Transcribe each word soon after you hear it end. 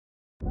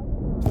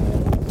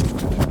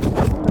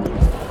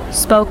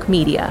Spoke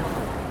Media.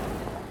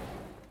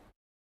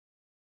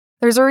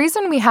 There's a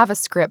reason we have a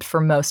script for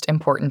most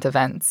important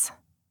events.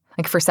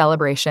 Like for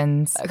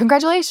celebrations.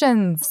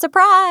 Congratulations!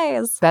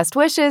 Surprise! Best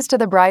wishes to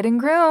the bride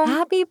and groom.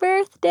 Happy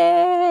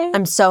birthday!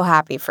 I'm so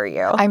happy for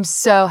you. I'm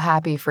so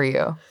happy for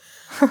you.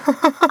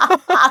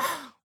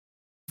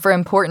 For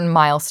important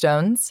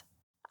milestones.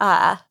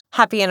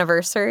 Happy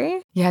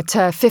anniversary. Yeah,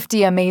 to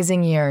 50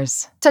 amazing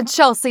years. To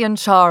Chelsea and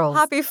Charles.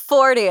 Happy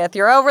 40th.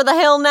 You're over the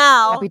hill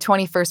now. Happy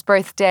 21st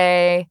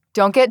birthday.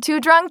 Don't get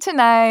too drunk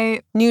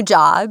tonight. New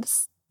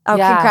jobs. Oh,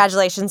 Yeah.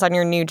 Congratulations on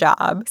your new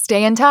job.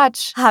 Stay in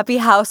touch. Happy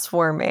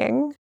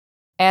housewarming.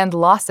 And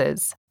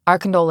losses. Our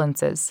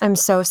condolences. I'm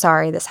so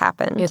sorry this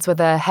happened. It's with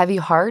a heavy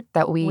heart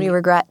that We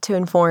regret to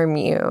inform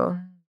you.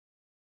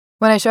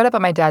 When I showed up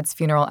at my dad's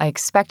funeral, I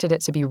expected it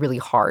to be really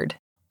hard.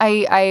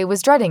 I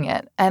was dreading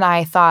it, and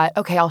I thought,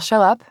 okay, I'll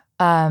show up.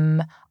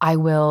 I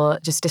will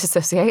just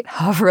disassociate,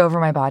 hover over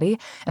my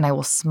body, and I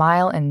will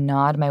smile and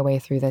nod my way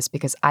through this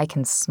because I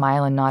can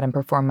smile and nod and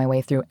perform my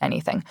way through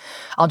anything.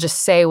 I'll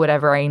just say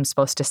whatever I'm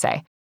supposed to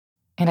say.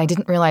 And I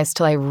didn't realize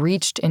till I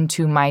reached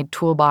into my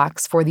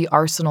toolbox for the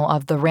arsenal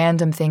of the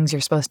random things you're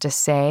supposed to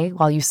say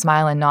while you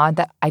smile and nod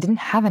that I didn't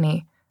have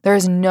any. There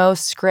is no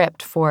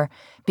script for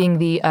being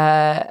the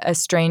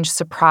estranged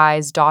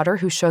surprise daughter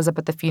who shows up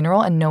at the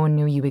funeral and no one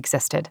knew you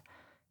existed.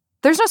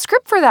 There's no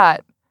script for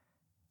that.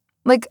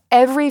 Like,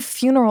 every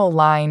funeral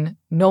line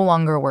no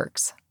longer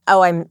works.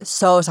 Oh, I'm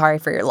so sorry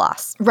for your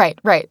loss. Right.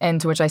 And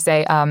to which I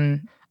say,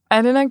 I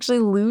didn't actually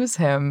lose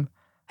him.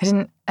 I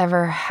didn't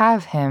ever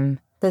have him.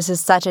 This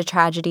is such a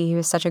tragedy. He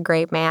was such a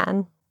great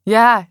man.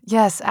 Yeah,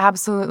 yes,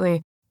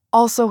 absolutely.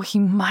 Also, he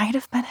might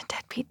have been a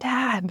deadbeat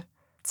dad.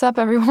 What's up,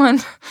 everyone?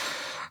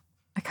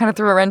 I kind of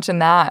threw a wrench in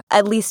that.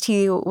 At least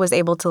he was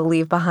able to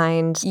leave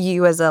behind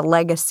you as a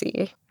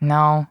legacy.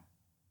 No.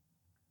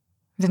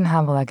 He didn't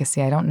have a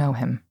legacy. I don't know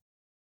him.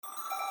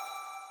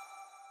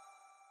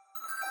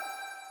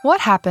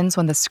 What happens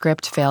when the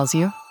script fails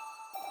you?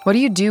 What do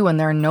you do when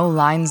there are no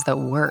lines that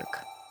work?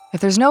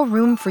 If there's no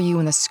room for you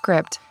in the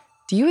script,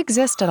 do you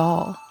exist at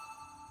all?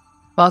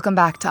 Welcome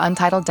back to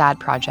Untitled Dad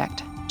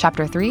Project,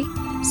 Chapter 3,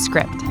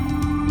 Script.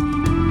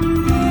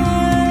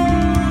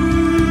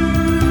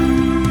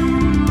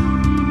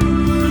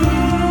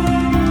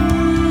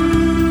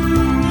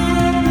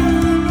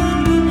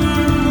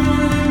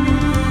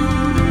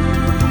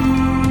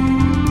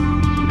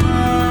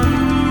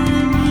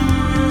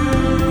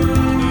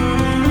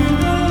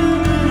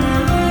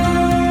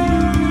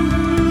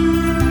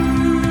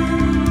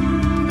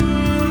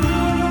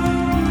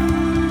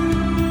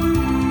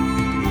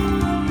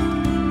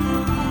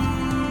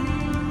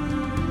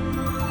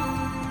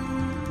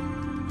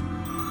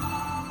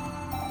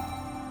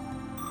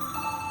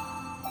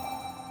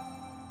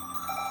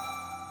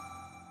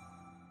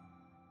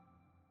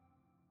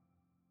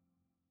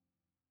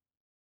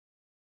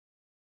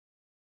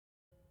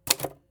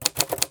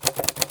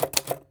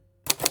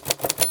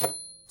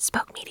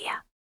 Spoke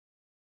Media.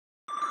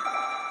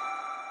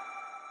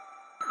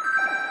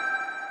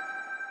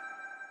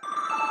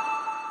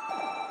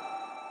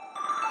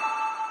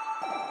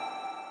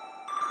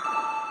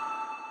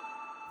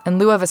 In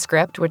lieu of a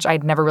script, which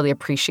I'd never really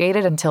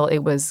appreciated until it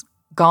was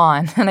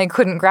gone and I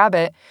couldn't grab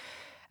it,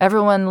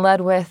 everyone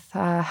led with,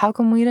 how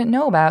come we didn't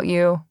know about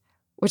you?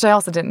 Which I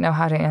also didn't know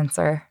how to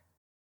answer.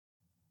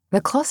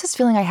 The closest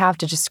feeling I have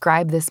to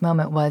describe this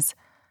moment was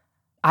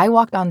I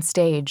walked on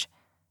stage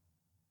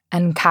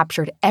and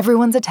captured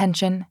everyone's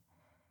attention,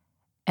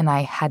 and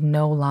I had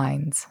no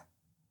lines.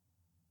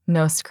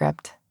 No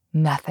script,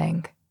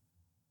 nothing.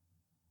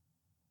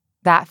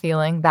 That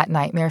feeling, that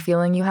nightmare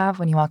feeling you have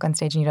when you walk on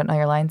stage and you don't know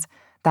your lines,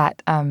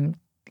 that kind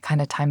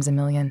of times a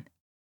million.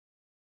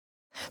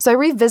 So I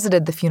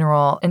revisited the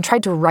funeral and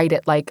tried to write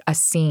it like a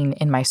scene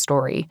in my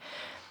story.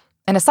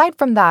 And aside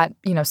from that,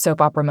 soap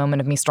opera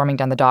moment of me storming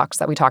down the docks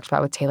that we talked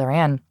about with Taylor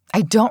Ann,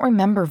 I don't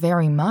remember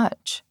very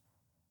much.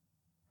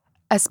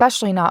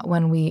 Especially not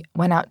when we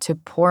went out to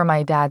pour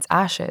my dad's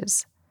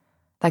ashes.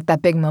 Like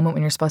that big moment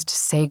when you're supposed to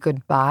say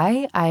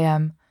goodbye.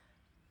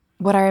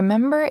 What I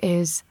remember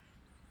is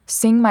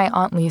seeing my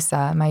Aunt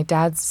Lisa, my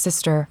dad's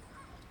sister,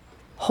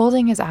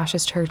 holding his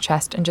ashes to her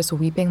chest and just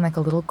weeping like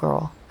a little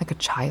girl, like a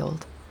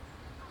child.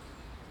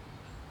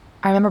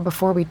 I remember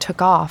before we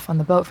took off on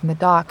the boat from the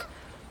dock,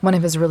 one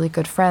of his really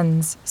good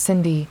friends,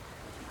 Cindy,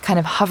 kind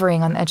of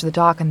hovering on the edge of the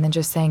dock and then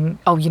just saying,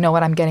 oh, you know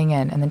what, I'm getting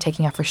in, and then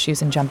taking off her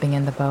shoes and jumping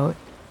in the boat.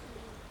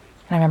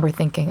 And I remember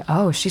thinking,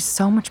 oh, she's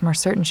so much more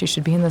certain she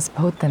should be in this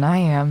boat than I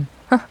am.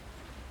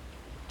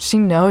 She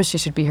knows she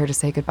should be here to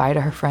say goodbye to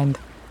her friend.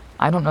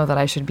 I don't know that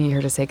I should be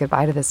here to say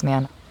goodbye to this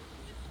man.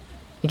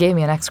 He gave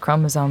me an X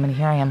chromosome, and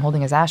here I am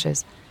holding his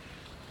ashes.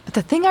 But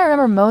the thing I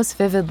remember most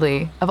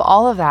vividly of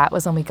all of that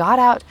was when we got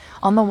out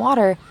on the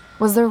water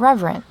was the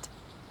Reverend.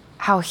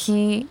 How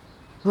he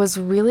was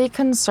really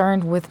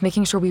concerned with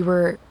making sure we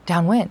were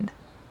downwind.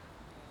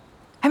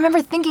 I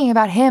remember thinking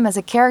about him as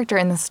a character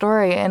in the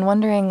story and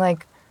wondering,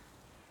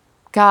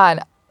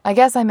 God, I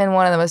guess I'm in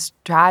one of the most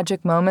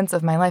tragic moments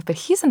of my life, but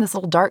he's in this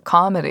little dark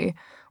comedy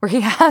where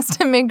he has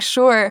to make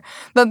sure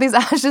that these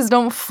ashes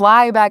don't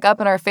fly back up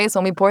in our face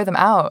when we pour them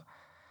out.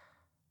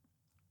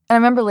 And I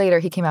remember later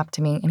he came up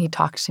to me and he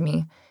talked to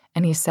me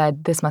and he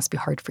said, "This must be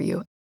hard for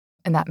you."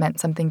 And that meant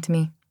something to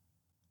me.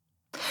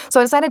 So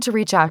I decided to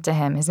reach out to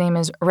him. His name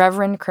is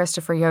Reverend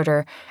Christopher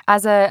Yoder,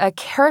 as a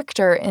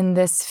character in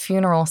this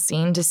funeral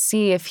scene to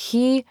see if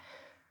he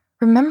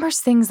remembers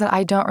things that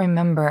I don't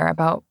remember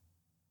about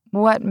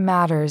what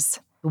matters.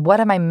 What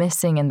am I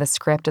missing in the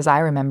script as I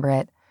remember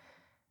it?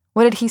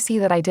 What did he see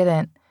that I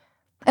didn't?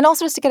 And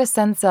also just to get a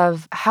sense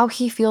of how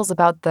he feels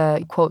about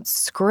the, quote,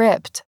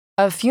 script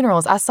of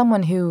funerals as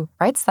someone who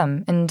writes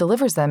them and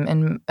delivers them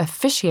and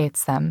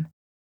officiates them.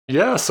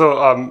 Yeah, so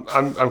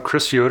I'm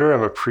Chris Yoder.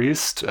 I'm a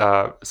priest,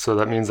 so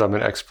that means I'm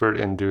an expert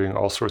in doing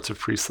all sorts of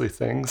priestly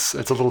things.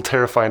 It's a little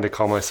terrifying to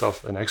call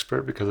myself an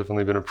expert because I've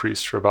only been a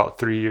priest for about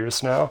 3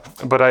 years now.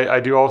 But I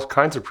do all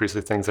kinds of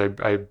priestly things.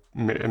 I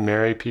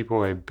marry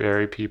people, I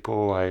bury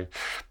people, I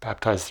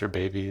baptize their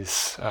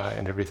babies,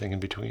 and everything in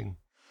between.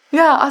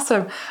 Yeah,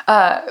 awesome.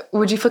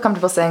 Would you feel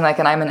comfortable saying,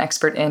 and I'm an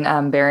expert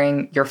in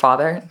burying your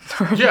father?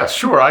 Yeah,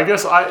 sure. I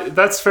guess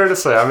that's fair to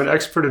say. I'm an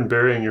expert in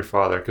burying your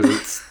father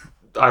because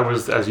I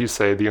was, as you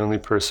say, the only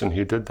person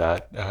who did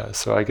that.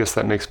 So I guess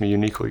that makes me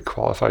uniquely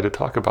qualified to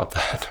talk about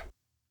that.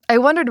 I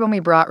wondered when we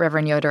brought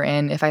Reverend Yoder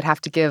in if I'd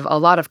have to give a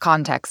lot of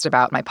context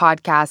about my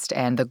podcast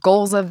and the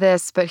goals of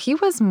this, but he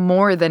was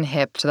more than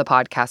hip to the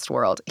podcast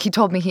world. He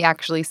told me he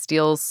actually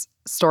steals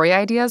story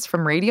ideas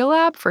from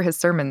Radiolab for his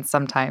sermons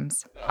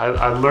sometimes.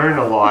 I learn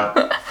a lot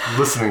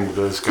listening to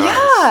those guys.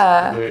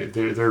 Yeah.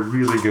 They're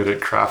really good at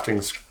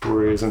crafting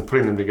stories and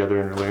putting them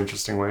together in really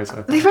interesting ways. I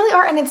think. They really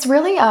are. And it's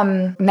really,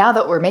 now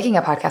that we're making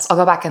a podcast, I'll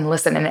go back and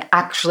listen and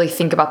actually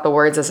think about the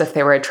words as if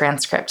they were a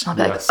transcript. And I'll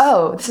be like,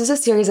 oh, this is a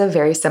series of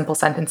very simple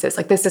sentences.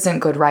 This isn't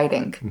good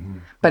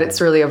writing, but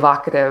it's really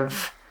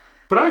evocative.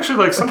 But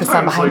actually,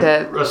 sometimes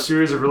a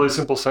series of really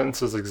simple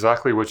sentences is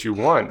exactly what you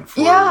want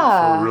for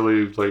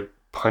really,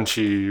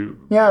 punchy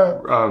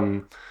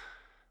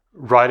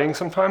writing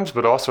sometimes,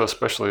 but also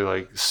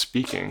especially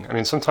speaking. I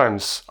mean,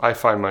 sometimes I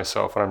find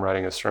myself when I'm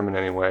writing a sermon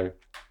anyway,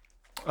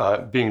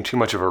 being too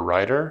much of a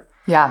writer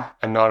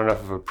and not enough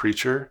of a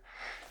preacher.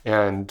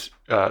 And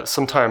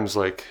sometimes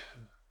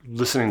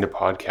listening to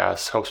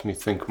podcasts helps me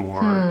think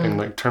more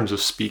in terms of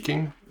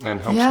speaking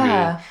and helps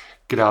me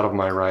get out of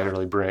my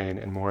writerly brain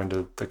and more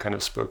into the kind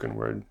of spoken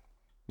word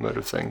mode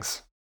of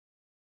things.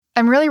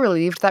 I'm really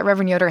relieved that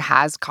Reverend Yoder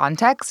has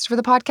context for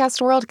the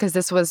podcast world because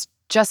this was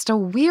just a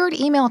weird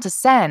email to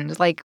send.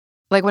 Like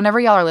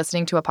whenever y'all are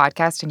listening to a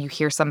podcast and you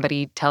hear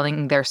somebody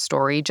telling their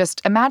story, just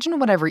imagine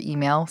whatever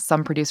email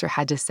some producer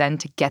had to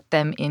send to get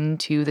them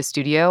into the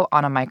studio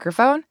on a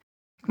microphone.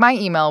 My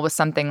email was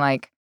something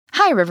like,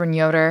 "Hi, Reverend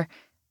Yoder.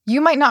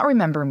 You might not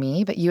remember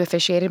me, but you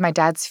officiated my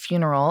dad's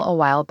funeral a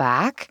while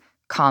back,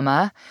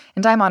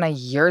 and I'm on a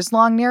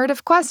years-long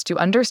narrative quest to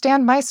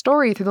understand my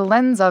story through the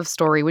lens of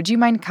story. Would you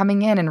mind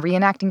coming in and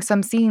reenacting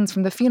some scenes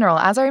from the funeral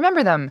as I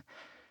remember them?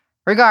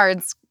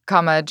 Regards,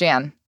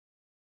 Jan."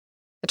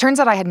 It turns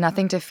out I had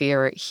nothing to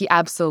fear. He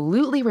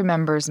absolutely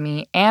remembers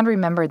me and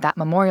remembered that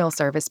memorial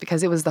service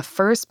because it was the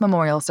first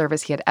memorial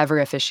service he had ever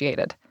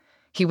officiated.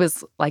 He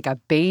was like a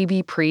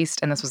baby priest,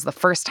 and this was the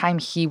first time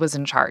he was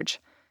in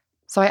charge.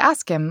 So I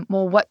asked him,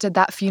 well, what did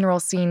that funeral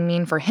scene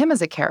mean for him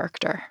as a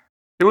character?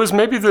 It was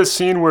maybe the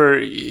scene where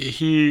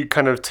he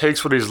kind of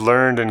takes what he's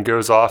learned and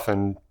goes off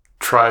and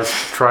tries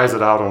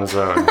it out on his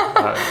own.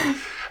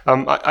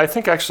 I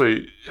think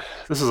actually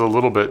this is a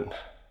little bit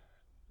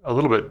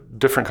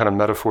different kind of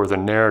metaphor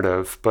than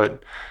narrative,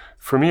 but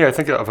for me, I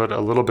think of it a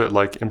little bit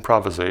like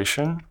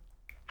improvisation,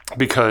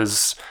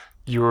 because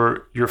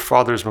your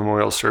father's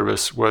memorial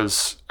service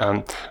was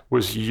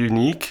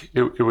unique.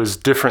 It was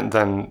different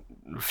than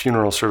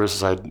funeral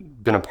services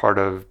I'd been a part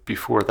of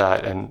before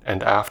that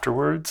and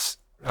afterwards.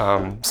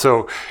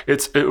 So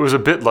it was a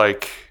bit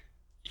like,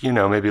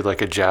 maybe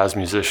like a jazz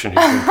musician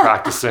who's been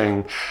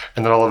practicing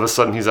and then all of a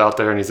sudden he's out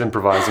there and he's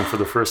improvising for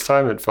the first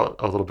time. It felt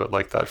a little bit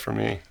like that for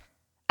me.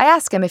 I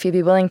asked him if he'd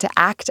be willing to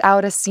act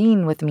out a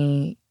scene with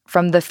me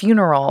from the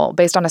funeral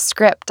based on a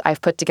script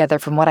I've put together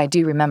from what I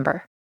do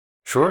remember.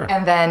 Sure.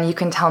 And then you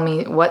can tell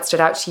me what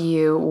stood out to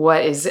you,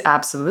 what is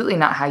absolutely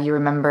not how you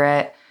remember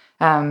it.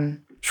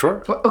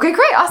 Sure. Okay,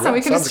 great. Awesome. Yeah,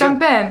 we can just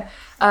jump in.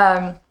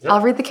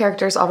 I'll read the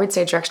characters. I'll read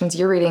stage directions.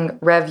 You're reading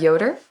Rev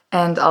Yoder,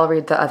 and I'll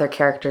read the other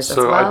characters as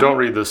well. So I don't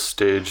read the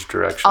stage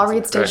directions. I'll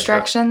read stage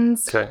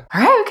directions. Okay.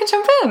 All right, we can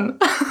jump in.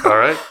 All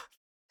right.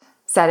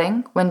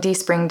 Setting, windy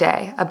spring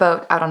day, a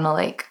boat out on the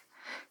lake.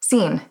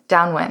 Scene,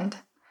 downwind.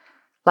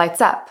 Lights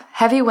up.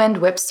 Heavy wind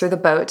whips through the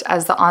boat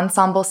as the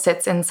ensemble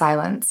sits in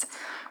silence.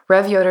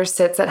 Rev Yoder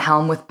sits at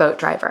helm with boat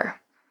driver.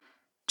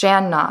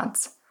 Jan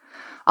nods.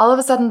 All of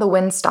a sudden, the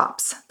wind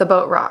stops. The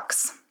boat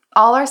rocks.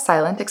 All are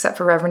silent except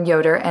for Reverend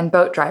Yoder and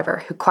boat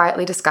driver, who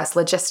quietly discuss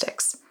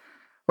logistics.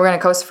 We're going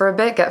to coast for a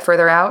bit, get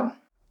further out.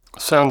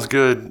 Sounds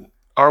good.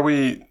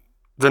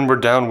 Then we're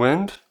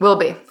downwind? Will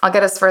be. I'll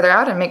get us further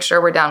out and make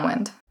sure we're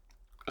downwind.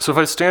 So if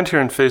I stand here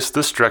and face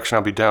this direction,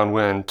 I'll be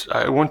downwind.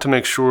 I want to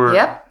make sure...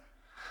 Yep.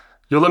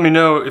 You'll let me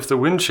know if the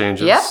wind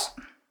changes. Yep.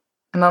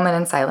 A moment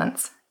in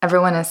silence.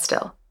 Everyone is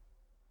still.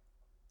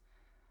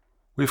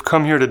 We've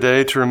come here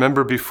today to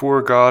remember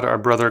before God our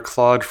brother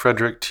Claude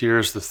Frederick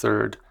Thiers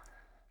III,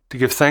 to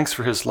give thanks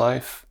for his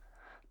life,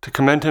 to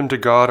commend him to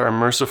God our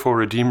merciful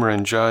Redeemer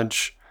and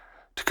Judge,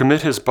 to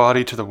commit his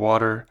body to the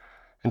water,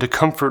 and to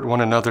comfort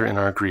one another in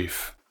our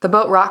grief. The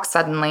boat rocks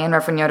suddenly, and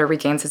Reverend Yoder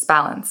regains his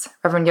balance.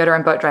 Reverend Yoder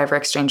and boat driver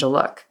exchange a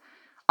look.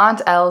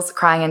 Aunt Elle's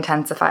crying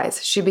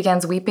intensifies. She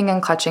begins weeping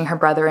and clutching her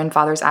brother and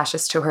father's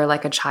ashes to her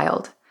like a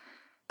child.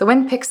 The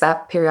wind picks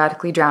up,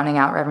 periodically drowning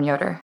out Reverend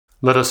Yoder.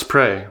 Let us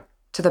pray.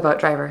 To the boat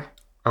driver.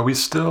 Are we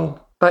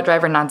still? Boat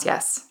driver nods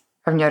yes.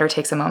 Reverend Yoder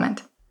takes a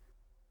moment.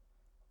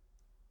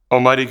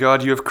 Almighty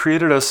God, you have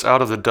created us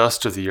out of the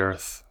dust of the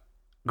earth.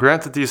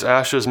 Grant that these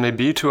ashes may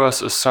be to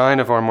us a sign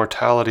of our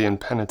mortality and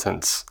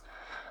penitence,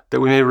 that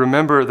we may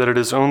remember that it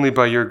is only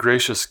by your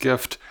gracious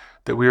gift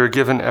that we are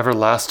given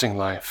everlasting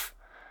life.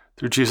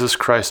 Through Jesus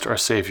Christ our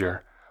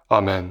Savior.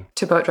 Amen.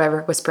 To boat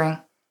driver, whispering.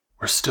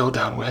 We're still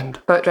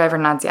downwind. Boat driver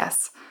nods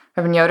yes.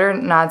 Reverend Yoder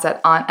nods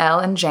at Aunt Elle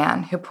and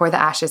Jan, who pour the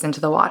ashes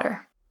into the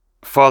water.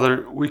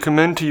 Father, we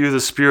commend to you the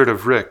spirit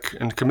of Rick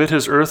and commit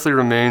his earthly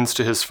remains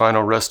to his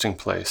final resting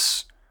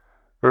place.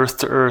 Earth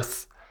to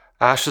earth,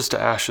 ashes to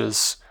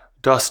ashes,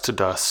 dust to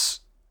dust.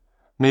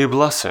 May you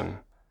bless him.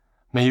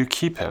 May you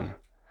keep him.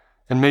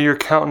 And may your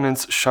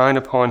countenance shine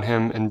upon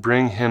him and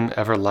bring him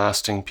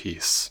everlasting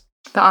peace.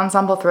 The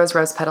ensemble throws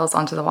rose petals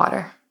onto the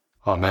water.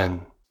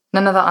 Amen.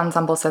 None of the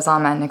ensemble says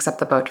amen except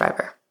the boat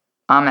driver.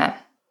 Amen.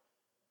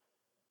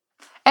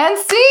 And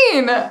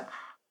scene!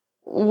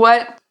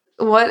 What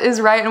is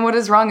right and what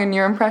is wrong in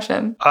your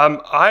impression?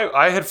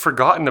 I had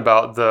forgotten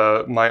about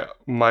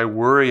my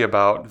worry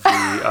about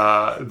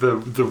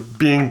the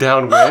being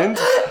downwind.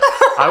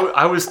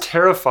 I was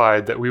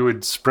terrified that we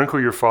would sprinkle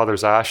your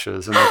father's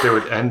ashes and that they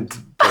would end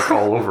like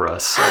all over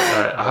us.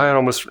 I had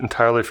almost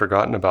entirely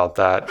forgotten about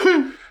that.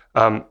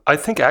 I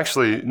think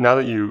actually now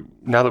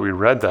that we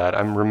read that,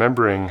 I'm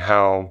remembering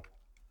how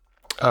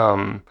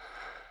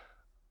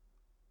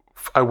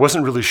I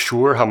wasn't really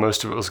sure how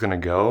most of it was going to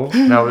go,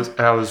 and I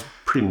was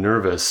pretty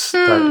nervous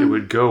that it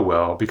would go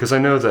well because I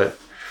know that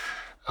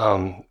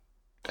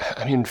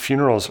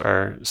funerals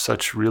are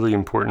such really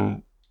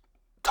important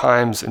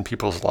times in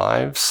people's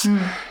lives,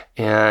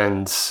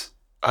 and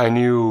I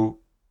knew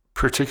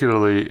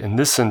particularly in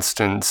this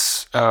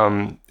instance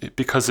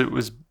because it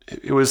was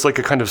like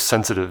a kind of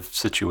sensitive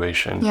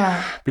situation.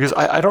 Yeah. Because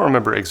I don't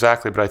remember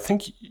exactly, but I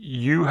think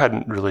you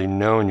hadn't really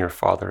known your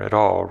father at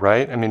all,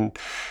 right? I mean,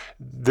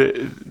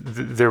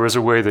 there was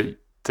a way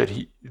that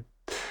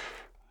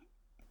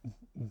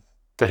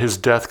his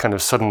death kind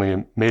of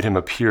suddenly made him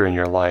appear in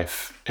your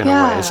life in a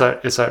way.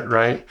 Is that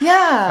right?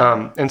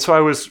 Yeah. And so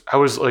I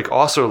was like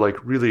also like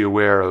really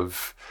aware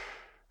of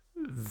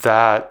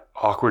that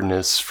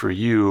awkwardness for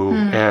you,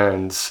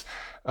 and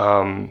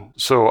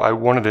so I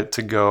wanted it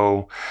to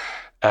go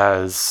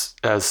as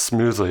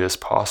smoothly as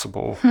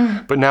possible.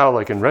 But now,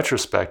 like in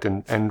retrospect,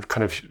 and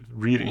kind of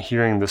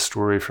hearing the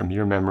story from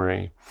your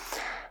memory,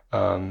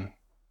 I'm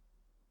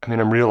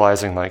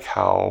realizing like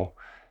how,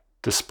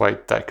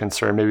 despite that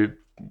concern,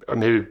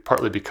 maybe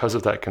partly because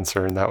of that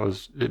concern,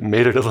 it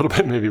made it a little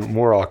bit maybe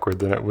more awkward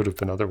than it would have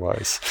been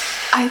otherwise.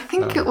 I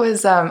think it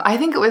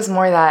was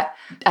more that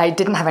I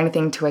didn't have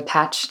anything to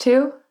attach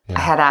to. Yeah.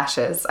 I had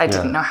ashes. I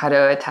didn't know how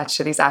to attach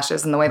to these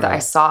ashes in the way that I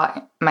saw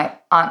my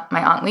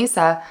aunt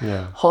Lisa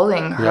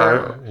holding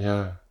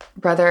her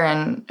brother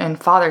and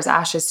father's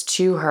ashes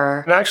to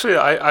her. And actually,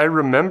 I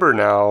remember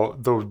now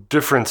the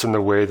difference in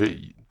the way that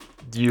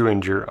you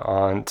and your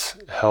aunt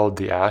held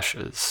the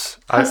ashes.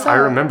 I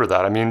remember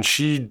that. I mean,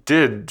 she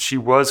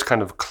was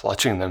kind of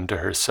clutching them to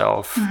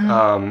herself.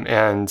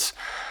 And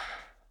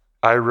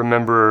I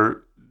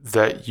remember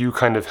that you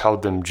kind of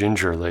held them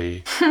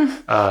gingerly.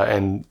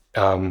 And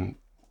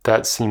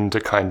that seemed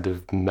a kind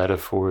of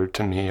metaphor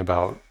to me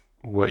about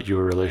what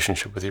your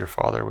relationship with your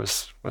father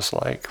was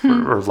like,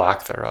 or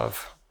lack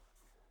thereof.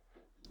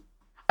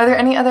 Are there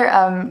any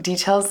other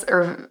details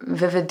or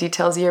vivid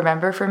details you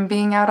remember from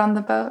being out on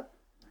the boat?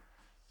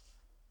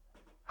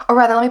 Or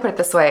rather, let me put it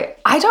this way.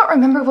 I don't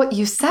remember what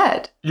you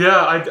said. Yeah,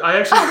 I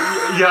actually,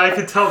 I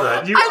could tell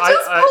that. Pulled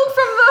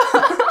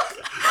from the...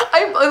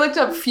 I looked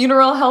up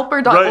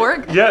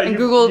funeralhelper.org and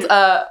Googled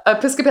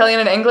Episcopalian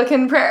and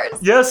Anglican prayers.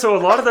 Yeah, so a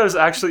lot of those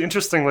actually,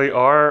 interestingly,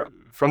 are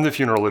from the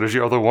funeral liturgy,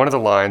 although one of the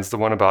lines, the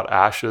one about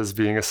ashes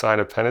being a sign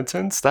of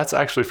penitence, that's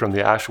actually from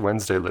the Ash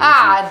Wednesday liturgy.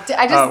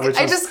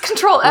 I just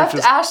Control-F'd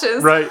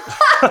ashes. Right.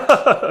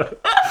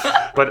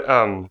 But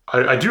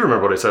I do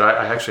remember what I said.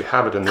 I actually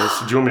have it in this.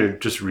 Do you want me to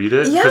just read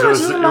it? Yeah,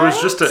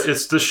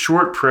 it's this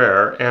short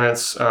prayer, and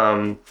it's...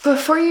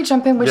 Before you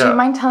jump in, would you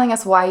mind telling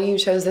us why you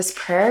chose this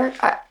prayer?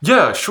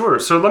 Yeah, sure.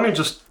 So let me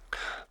just...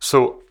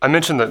 So I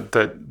mentioned that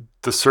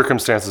the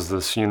circumstances of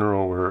this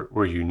funeral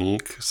were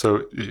unique.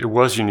 So it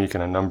was unique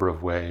in a number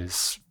of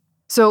ways.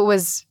 So it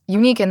was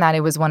unique in that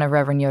it was one of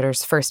Reverend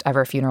Yoder's first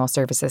ever funeral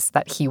services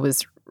that he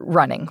was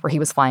running, where he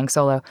was flying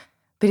solo.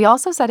 But he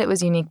also said it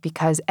was unique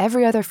because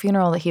every other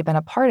funeral that he'd been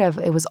a part of,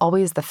 it was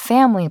always the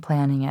family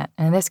planning it.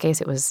 And in this case,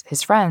 it was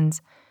his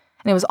friends.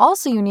 And it was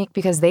also unique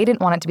because they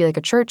didn't want it to be like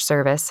a church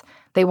service.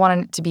 They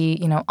wanted it to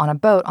be, on a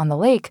boat on the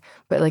lake,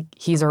 but like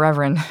he's a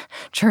reverend.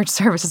 Church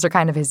services are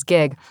kind of his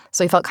gig.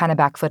 So he felt kind of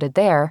back-footed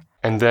there.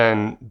 And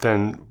then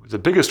the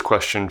biggest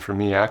question for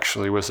me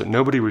actually was that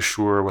nobody was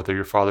sure whether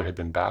your father had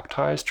been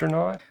baptized or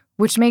not.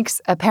 Which makes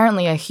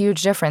apparently a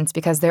huge difference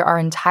because there are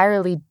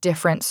entirely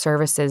different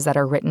services that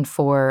are written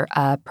for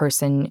a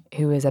person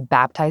who is a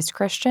baptized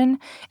Christian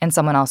and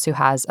someone else who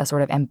has a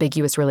sort of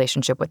ambiguous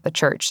relationship with the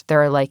church.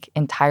 There are like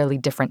entirely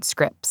different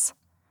scripts.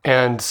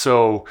 And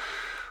so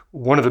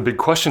one of the big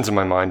questions in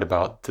my mind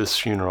about this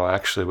funeral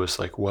actually was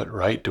like, what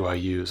rite do I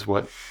use?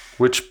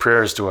 Which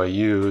prayers do I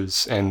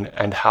use?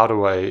 And how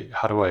do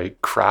I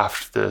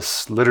craft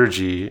this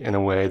liturgy in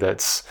a way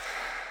that's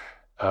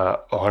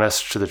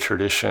honest to the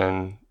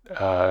tradition,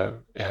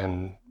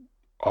 and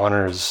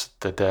honors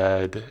the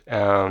dead,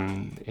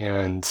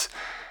 and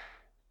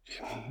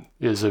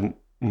is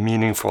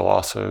meaningful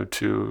also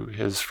to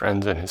his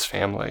friends and his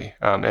family,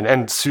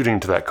 and suiting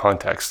to that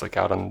context, like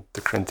out on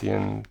the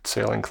Corinthian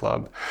Sailing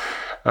Club.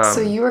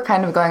 So you were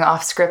kind of going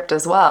off script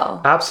as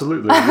well.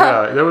 Absolutely,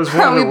 yeah. That was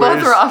one of the ways.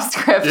 We both were off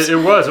script. It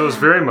was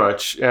very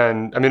much.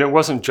 And I mean, it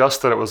wasn't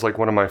just that it was like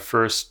one of my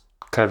first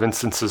kind of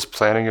instances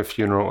planning a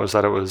funeral, was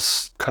that it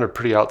was kind of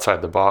pretty outside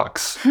the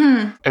box.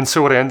 And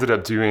so what I ended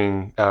up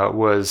doing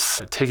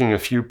was taking a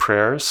few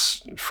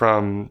prayers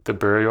from the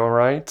burial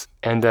rite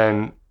and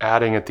then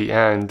adding at the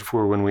end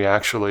for when we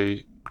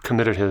actually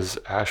committed his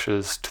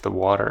ashes to the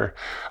water,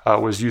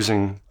 was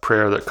using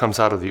prayer that comes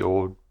out of the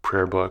old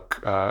prayer book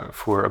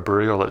for a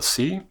burial at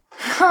sea.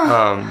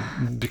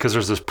 Because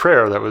there's this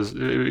prayer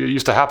it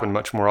used to happen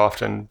much more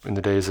often in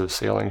the days of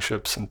sailing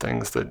ships and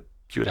things, that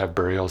you would have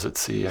burials at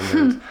sea, and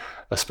there's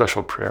a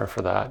special prayer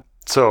for that.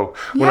 So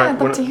I'd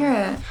love to hear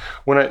it.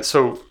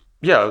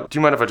 Do you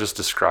mind if I just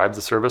describe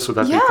the service? Would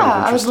that be kind of I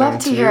would interesting love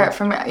to hear it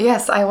from.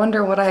 Yes, I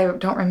wonder what I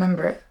don't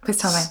remember. Please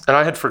tell me. And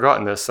I had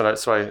forgotten this, so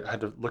I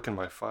had to look in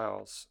my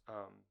files.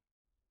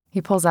 He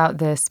pulls out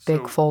this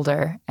big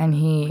folder, and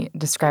he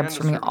describes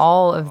for me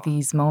all of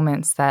these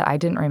moments that I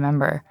didn't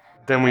remember.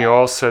 Then we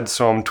all said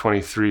Psalm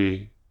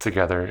 23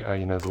 together.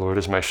 The Lord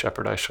is my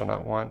shepherd, I shall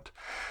not want.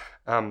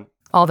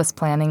 All this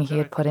planning he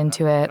had put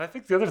into it. And I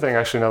think the other thing,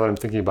 actually, now that I'm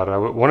thinking about it, I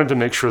wanted to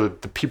make sure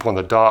that the people on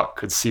the dock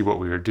could see what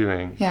we were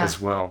doing as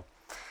well.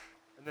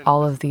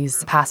 All of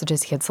these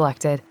passages he had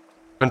selected.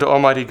 Unto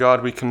Almighty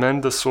God we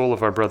commend the soul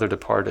of our brother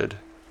departed,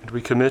 and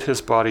we commit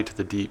his body to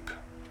the deep,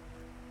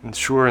 and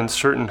sure and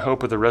certain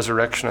hope of the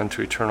resurrection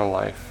unto eternal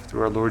life,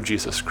 through our Lord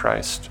Jesus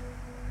Christ.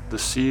 The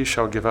sea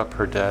shall give up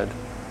her dead,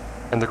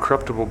 and the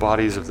corruptible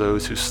bodies of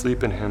those who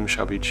sleep in him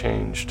shall be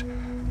changed,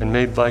 and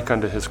made like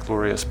unto his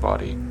glorious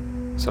body.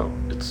 So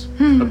it's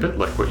a bit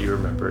like what you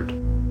remembered.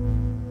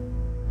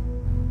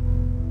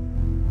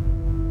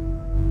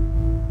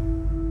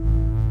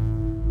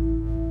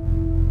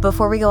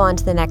 Before we go on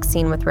to the next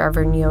scene with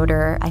Reverend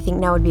Yoder, I think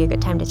now would be a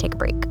good time to take a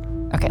break.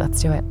 Okay,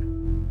 let's do it.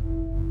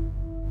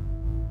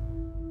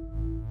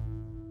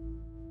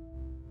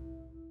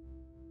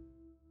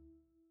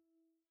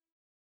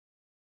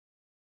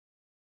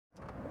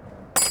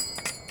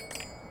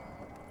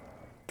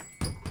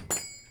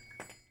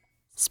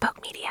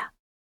 Spoke Media.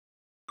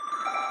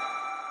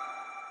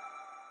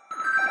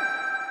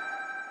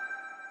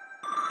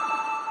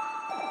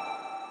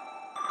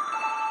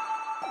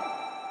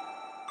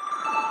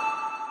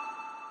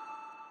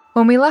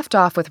 When we left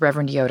off with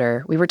Reverend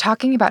Yoder, we were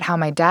talking about how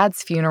my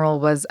dad's funeral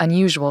was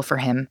unusual for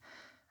him.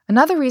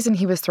 Another reason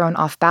he was thrown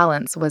off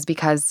balance was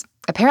because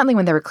apparently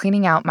when they were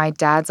cleaning out my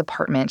dad's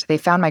apartment, they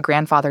found my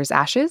grandfather's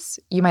ashes.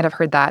 You might have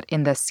heard that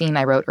in the scene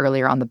I wrote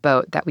earlier on the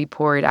boat, that we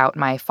poured out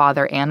my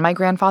father and my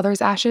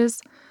grandfather's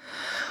ashes.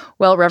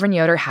 Well, Reverend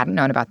Yoder hadn't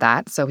known about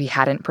that, so he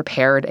hadn't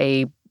prepared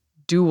a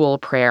dual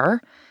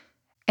prayer.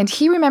 And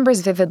he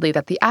remembers vividly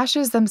that the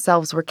ashes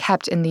themselves were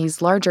kept in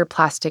these larger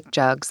plastic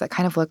jugs that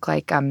kind of look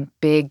like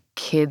big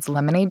kids'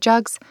 lemonade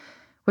jugs,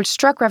 which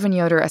struck Reverend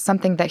Yoder as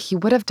something that he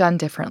would have done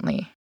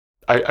differently.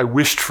 I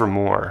wished for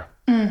more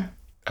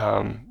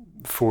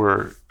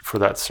for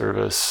that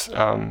service,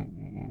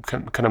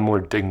 kind of more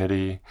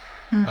dignity,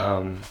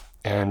 and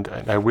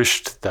I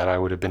wished that I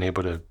would have been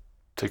able to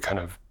kind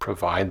of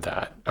provide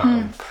that.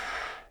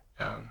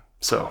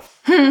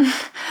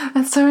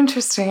 That's so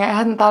interesting. I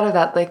hadn't thought of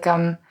that. Like,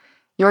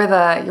 you're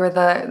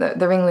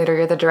the ringleader,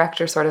 you're the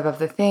director sort of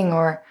the thing,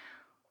 or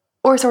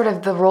sort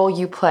of the role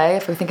you play,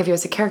 if we think of you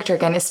as a character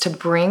again, is to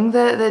bring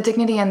the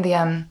dignity and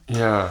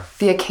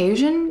the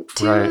occasion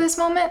to this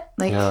moment,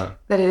 that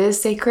it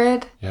is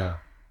sacred. Yeah.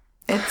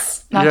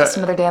 It's not just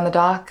another day on the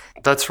dock.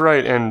 That's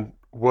right. And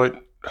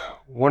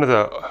one of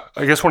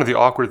the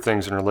awkward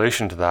things in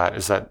relation to that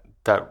is that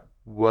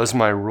was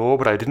my role,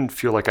 but I didn't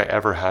feel like I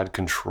ever had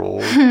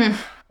control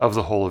of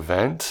the whole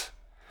event.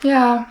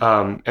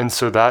 Yeah. And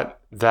so that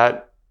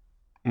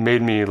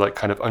made me like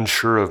kind of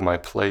unsure of my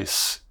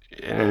place.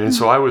 And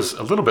so I was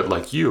a little bit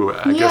like you,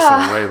 I guess,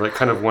 in a way, like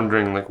kind of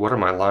wondering like, what are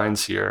my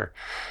lines here?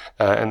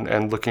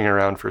 and looking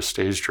around for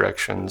stage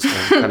directions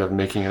and kind of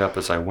making it up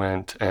as I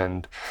went,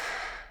 and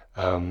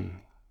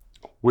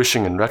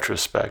wishing in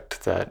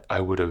retrospect that I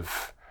would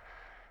have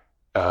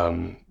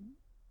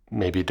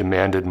maybe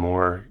demanded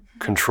more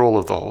control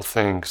of the whole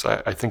thing, because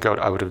I think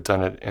I would have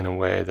done it in a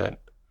way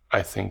that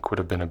I think would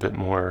have been a bit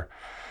more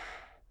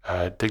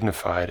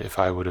dignified if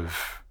I would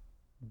have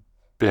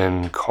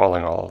been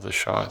calling all of the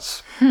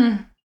shots.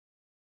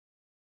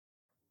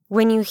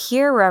 When you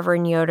hear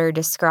Reverend Yoder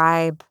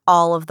describe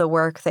all of the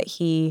work that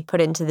he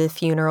put into the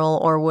funeral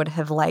or would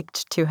have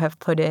liked to have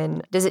put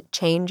in, does it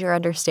change your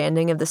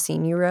understanding of the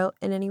scene you wrote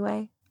in any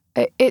way?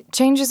 It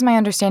changes my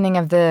understanding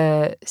of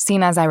the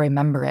scene as I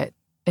remember it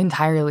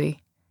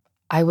entirely.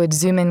 I would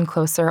zoom in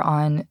closer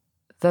on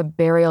the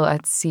burial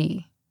at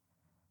sea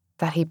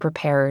that he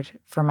prepared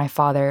for my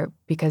father,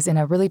 because in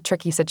a really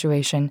tricky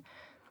situation,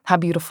 how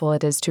beautiful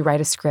it is to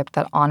write a script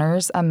that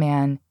honors a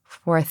man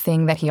for a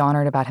thing that he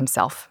honored about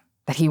himself,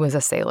 that he was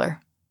a sailor.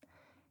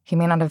 He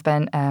may not have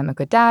been a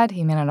good dad,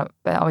 he may not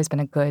have always been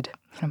a good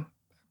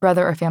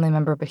brother or family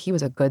member, but he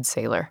was a good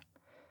sailor.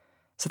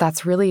 So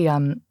that's really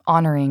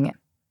honoring.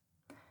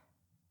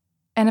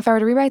 And if I were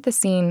to rewrite the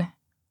scene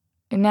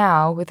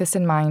now with this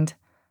in mind,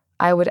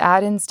 I would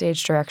add in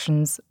stage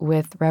directions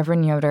with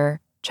Reverend Yoder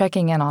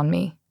checking in on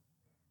me,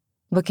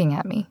 looking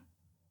at me,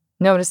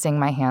 noticing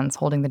my hands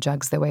holding the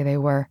jugs the way they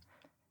were,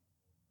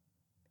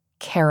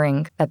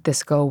 caring that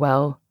this go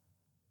well,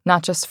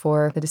 not just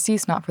for the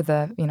deceased, not for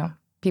the,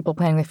 people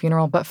planning the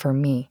funeral, but for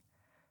me.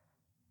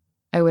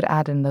 I would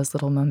add in those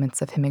little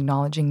moments of him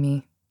acknowledging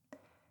me,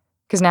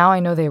 because now I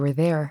know they were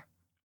there.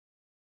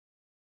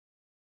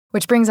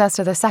 Which brings us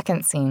to the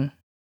second scene.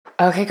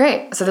 Okay,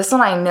 great. So this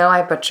one I know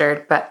I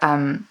butchered, but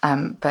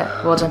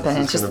we'll jump in.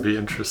 It's going to be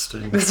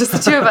interesting. It's just the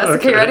two of us.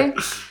 Okay, ready?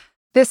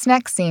 This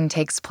next scene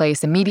takes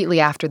place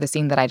immediately after the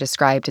scene that I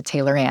described to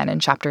Taylor Ann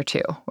in Chapter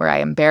 2, where I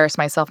embarrass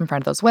myself in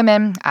front of those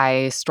women,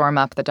 I storm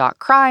up the dock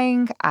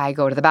crying, I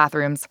go to the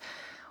bathrooms.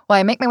 Well,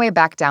 I make my way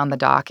back down the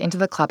dock into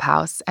the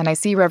clubhouse, and I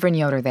see Reverend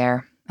Yoder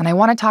there, and I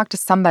want to talk to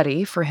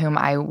somebody for whom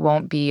I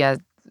won't be a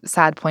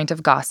sad point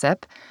of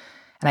gossip,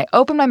 and I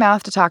open my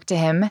mouth to talk to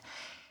him,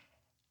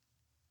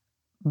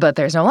 but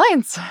there's no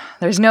lines.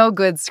 There's no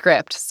good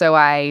script, so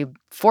I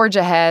forge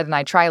ahead and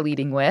I try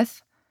leading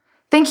with,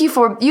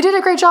 you did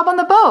a great job on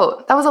the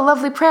boat. That was a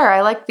lovely prayer. I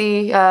like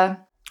the,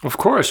 Of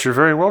course, you're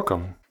very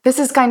welcome. This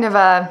is kind of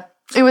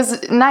it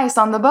was nice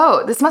on the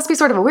boat. This must be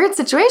sort of a weird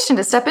situation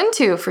to step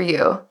into for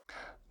you.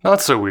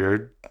 Not so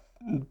weird.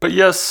 But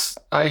yes,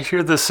 I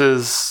hear this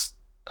is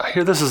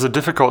a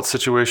difficult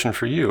situation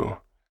for you.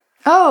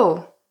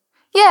 Oh,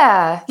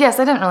 yeah. Yes,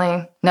 I didn't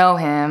really know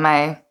him.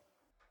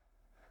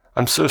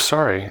 I'm so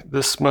sorry.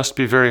 This must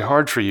be very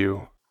hard for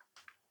you.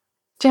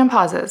 Jan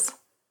pauses.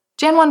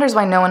 Jan wonders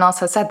why no one else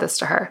has said this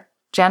to her.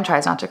 Jan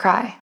tries not to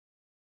cry.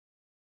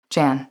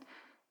 Jan.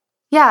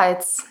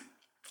 Yeah,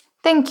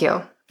 thank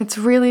you. It's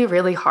really,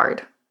 really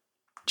hard.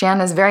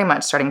 Jan is very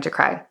much starting to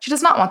cry. She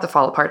does not want to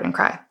fall apart and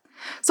cry.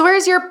 So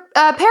where's your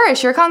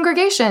parish, your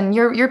congregation,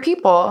 your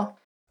people?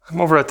 I'm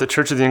over at the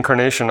Church of the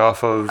Incarnation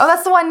off of... Oh,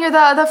 that's the one near the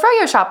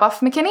Froyo shop off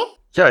McKinney?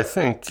 Yeah, I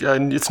think.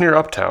 It's near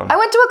Uptown. I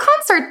went to a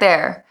concert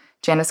there.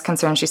 Jan is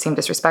concerned she seemed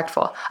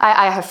disrespectful.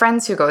 I have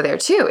friends who go there,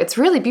 too. It's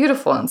really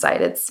beautiful inside.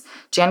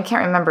 Jan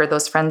can't remember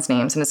those friends'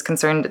 names and is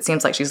concerned it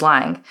seems like she's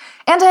lying.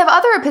 And I have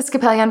other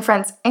Episcopalian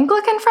friends,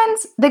 Anglican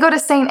friends. They go to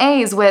St.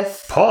 A's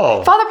with...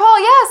 Paul. Father Paul,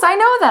 yes, I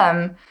know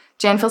them.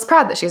 Jan feels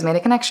proud that she's made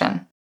a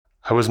connection.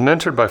 I was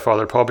mentored by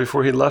Father Paul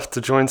before he left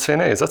to join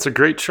St. A's. That's a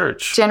great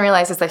church. Jan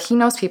realizes that he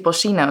knows people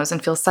she knows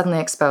and feels suddenly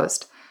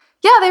exposed.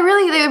 Yeah, they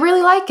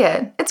really like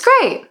it. It's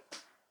great.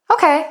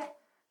 Okay,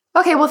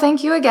 well,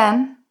 thank you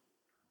again.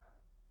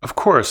 Of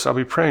course, I'll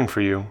be praying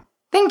for you.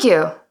 Thank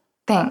you.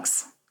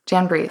 Thanks.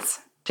 Jan breathes.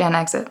 Jan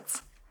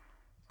exits.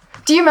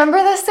 Do you remember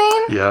this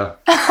scene? Yeah.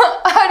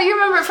 How do you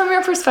remember it from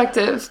your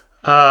perspective?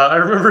 I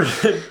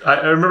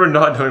remember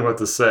not knowing what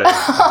to say,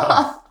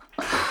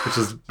 which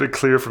is a bit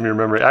clear from your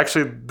memory.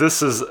 Actually,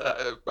 this is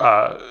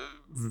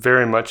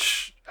very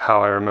much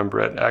how I remember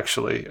it.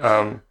 Actually,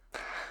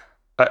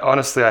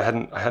 honestly, I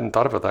hadn't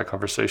thought about that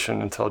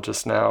conversation until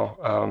just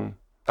now.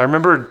 I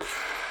remembered.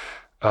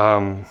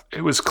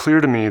 It was clear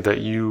to me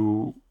that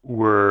you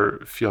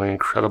were feeling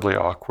incredibly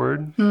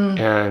awkward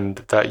and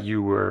that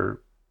you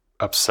were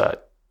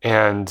upset.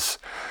 And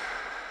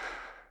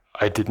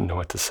I didn't know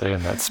what to say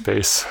in that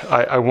space.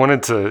 I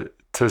wanted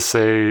to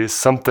say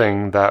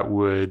something that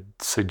would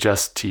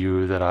suggest to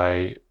you that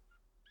I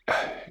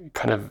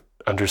kind of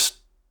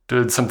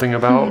understood something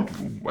about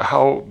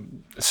how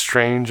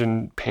strange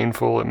and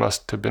painful it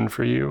must have been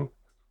for you.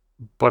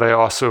 But I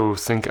also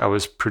think I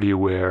was pretty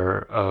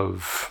aware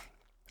of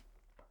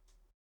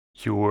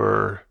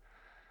your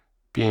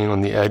being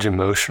on the edge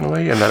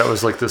emotionally, and that it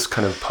was like this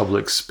kind of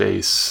public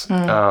space.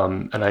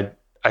 And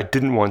I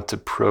didn't want to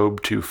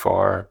probe too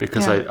far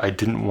because I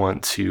didn't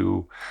want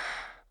to,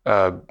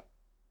 I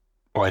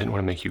didn't want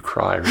to make you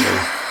cry,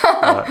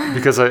 really,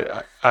 because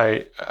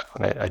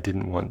I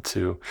didn't want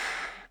to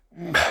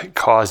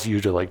cause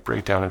you to like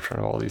break down in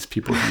front of all these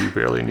people who you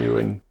barely knew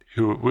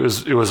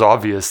it was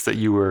obvious that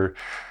you were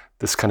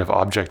this kind of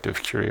object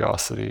of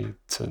curiosity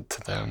to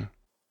them.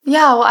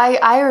 Yeah, well,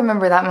 I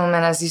remember that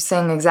moment as you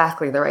saying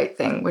exactly the right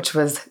thing, which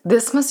was,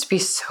 this must be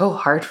so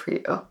hard for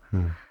you.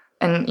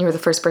 And you were the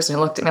first person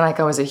who looked at me like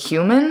I was a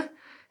human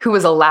who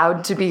was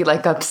allowed to be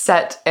like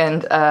upset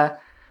and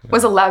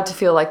was allowed to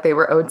feel like they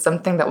were owed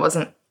something that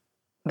wasn't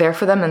there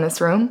for them in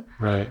this room.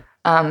 Right.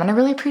 And I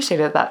really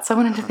appreciated that. So I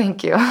wanted to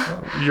thank you.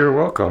 You're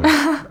welcome.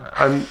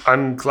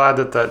 I'm glad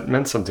that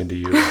meant something to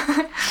you.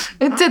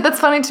 It did. That's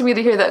funny to me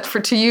to hear that.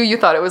 To you, you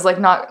thought it was like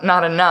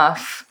not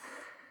enough.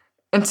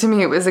 And to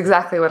me, it was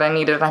exactly what I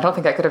needed. And I don't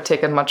think I could have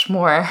taken much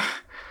more.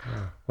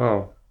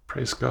 Well,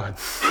 praise God.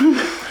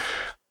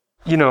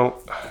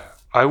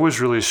 I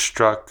was really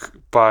struck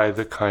by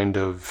the kind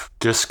of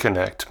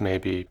disconnect,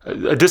 maybe,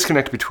 a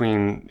disconnect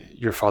between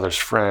your father's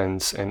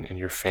friends and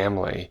your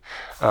family.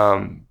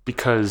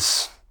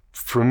 Because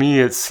for me,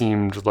 it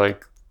seemed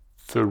like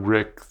the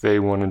Rick they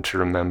wanted to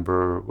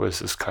remember was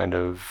this kind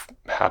of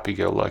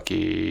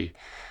happy-go-lucky,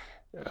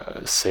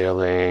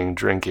 sailing,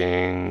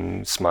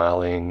 drinking,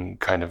 smiling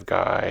kind of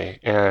guy.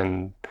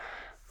 And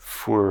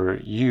for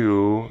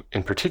you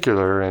in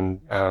particular,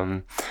 and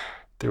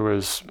there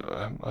was,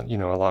 a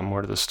lot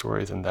more to the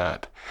story than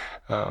that.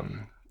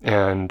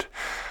 And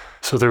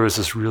so there was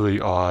this really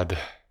odd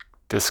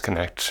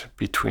disconnect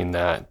between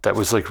that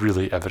was like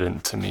really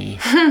evident to me.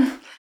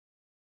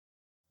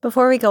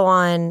 Before we go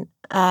on,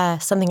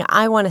 something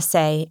I want to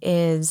say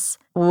is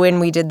when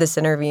we did this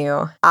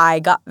interview, I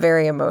got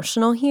very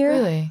emotional here.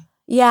 Really?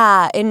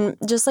 Yeah, and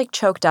just like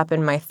choked up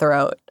in my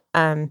throat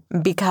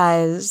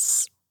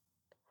because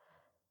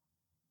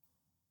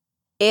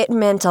it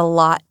meant a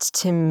lot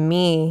to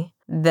me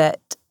that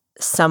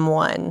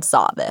someone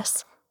saw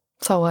this.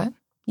 Saw what?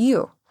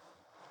 You.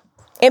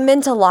 It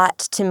meant a lot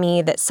to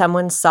me that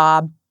someone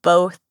saw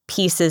both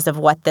pieces of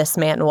what this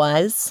man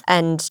was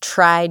and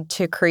tried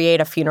to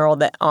create a funeral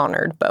that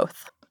honored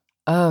both.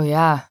 Oh,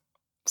 yeah.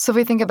 So if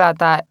we think about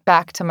that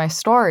back to my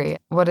story,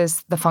 what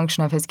is the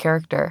function of his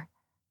character?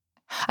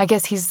 I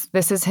guess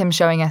this is him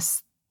showing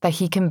us that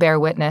he can bear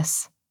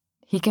witness.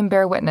 He can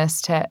bear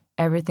witness to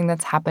everything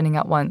that's happening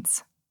at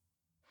once.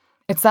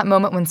 It's that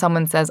moment when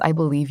someone says, I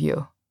believe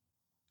you.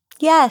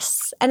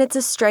 Yes, and it's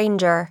a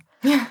stranger.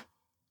 Yeah.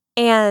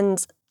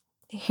 And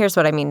here's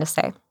what I mean to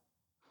say.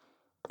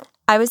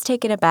 I was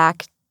taken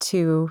aback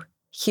to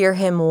hear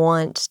him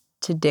want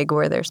to dig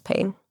where there's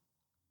pain.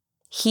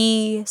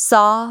 He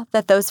saw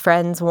that those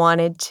friends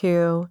wanted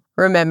to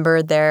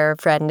remember their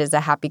friend as a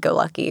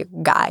happy-go-lucky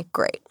guy.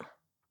 Great.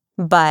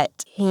 But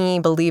he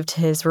believed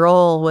his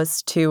role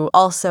was to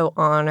also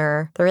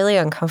honor the really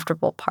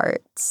uncomfortable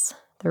parts,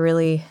 the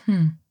really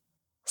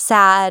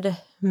sad,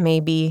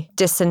 maybe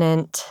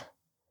dissonant,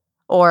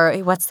 or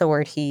what's the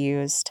word he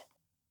used?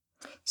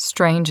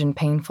 Strange and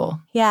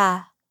painful.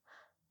 Yeah.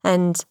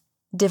 And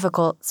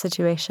difficult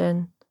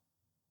situation.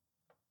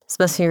 This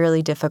must be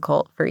really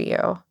difficult for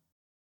you.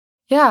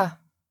 Yeah.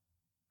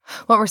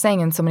 What we're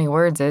saying in so many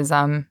words is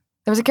there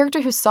was a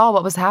character who saw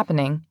what was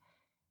happening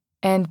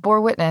and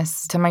bore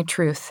witness to my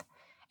truth.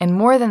 And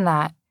more than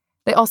that,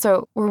 they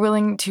also were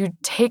willing to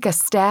take a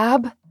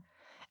stab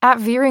at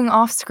veering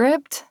off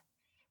script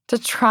to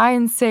try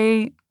and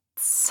say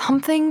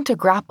something to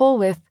grapple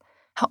with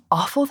how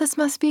awful this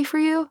must be for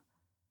you.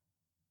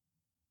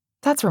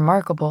 That's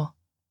remarkable.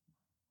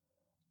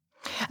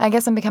 I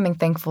guess I'm becoming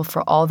thankful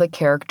for all the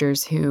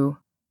characters who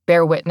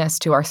bear witness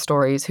to our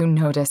stories, who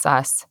notice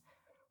us,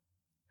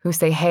 who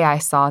say, hey, I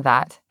saw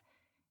that.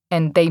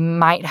 And they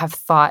might have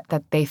thought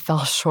that they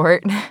fell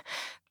short,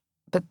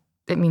 but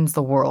it means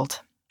the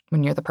world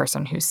when you're the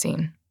person who's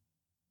seen.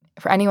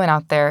 For anyone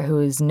out there who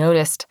has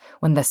noticed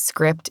when the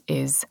script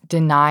is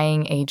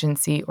denying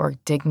agency or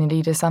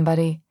dignity to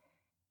somebody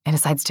and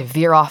decides to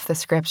veer off the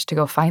script to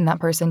go find that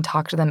person,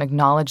 talk to them,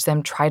 acknowledge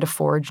them, try to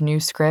forge new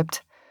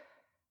script.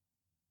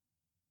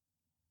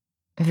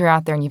 If you're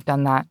out there and you've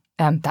done that,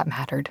 that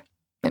mattered.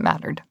 It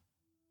mattered.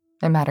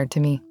 It mattered to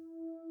me.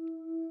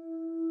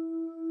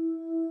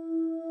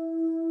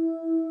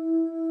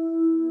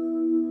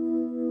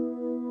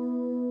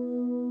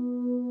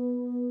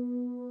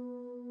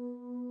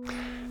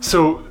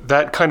 So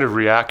that kind of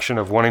reaction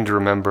of wanting to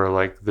remember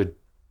like the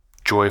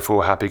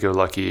joyful,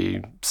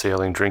 happy-go-lucky,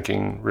 sailing,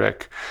 drinking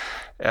Rick,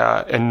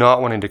 and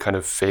not wanting to kind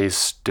of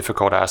face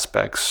difficult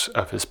aspects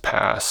of his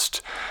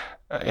past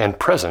and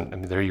present. I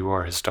mean, there you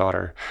are, his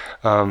daughter.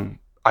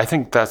 I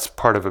think that's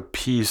part of a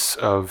piece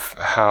of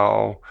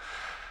how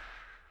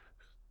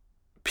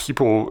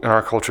people in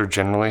our culture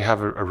generally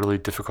have a really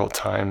difficult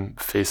time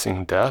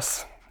facing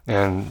death.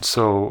 And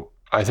so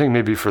I think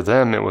maybe for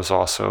them it was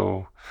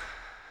also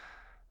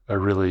a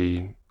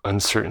really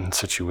uncertain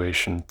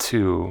situation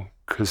too,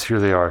 because here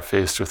they are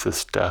faced with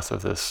this death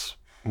of this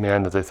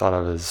man that they thought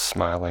of as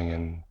smiling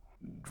and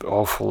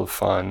all full of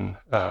fun,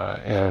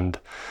 and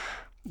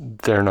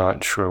they're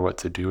not sure what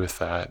to do with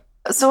that.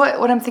 So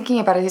what I'm thinking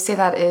about as you say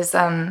that is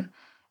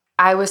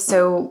I was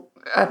so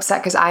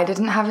upset because I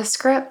didn't have a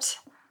script,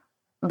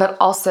 but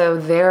also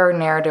their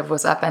narrative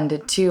was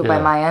upended too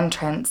by my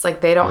entrance. Like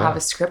they don't have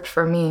a script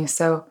for me.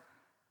 So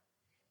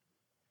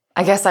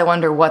I guess I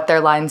wonder what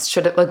their lines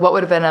should have, like, what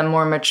would have been a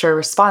more mature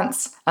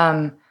response.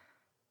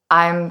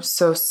 I'm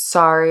so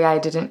sorry, I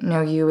didn't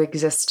know you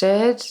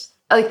existed.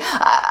 Like,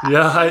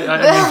 yeah,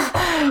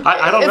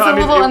 I don't know.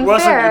 It's a little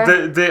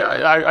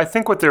unfair. I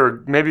think what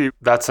they're, maybe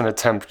that's an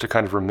attempt to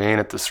kind of remain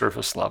at the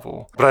surface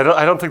level, but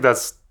I don't think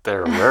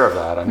they're aware of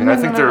that. I mean, I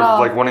think they're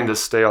like wanting to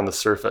stay on the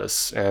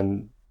surface,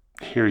 and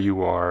here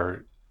you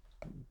are,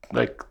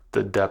 like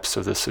the depths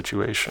of this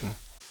situation.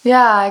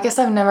 Yeah, I guess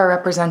I've never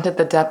represented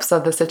the depths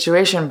of the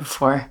situation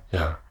before.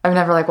 Yeah. I've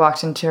never like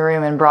walked into a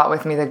room and brought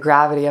with me the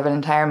gravity of an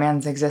entire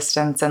man's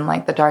existence and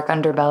like the dark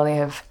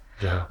underbelly of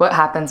what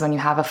happens when you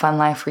have a fun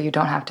life where you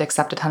don't have to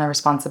accept a ton of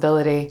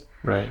responsibility.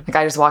 Right. Like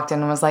I just walked in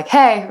and was like,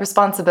 hey,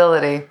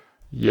 responsibility.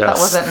 Yes. That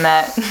wasn't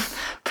met.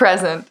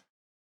 Present.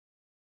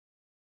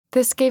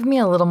 This gave me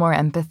a little more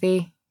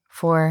empathy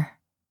for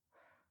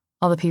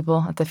all the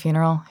people at the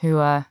funeral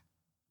who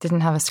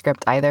didn't have a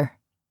script either.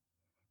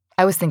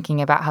 I was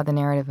thinking about how the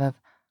narrative of,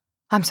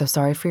 I'm so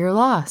sorry for your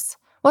loss,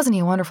 wasn't he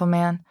a wonderful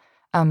man,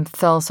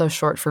 fell so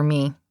short for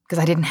me because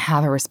I didn't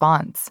have a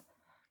response.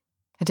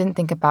 I didn't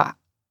think about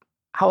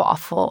how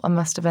awful it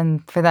must have been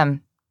for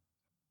them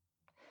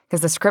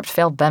because the script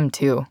failed them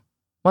too.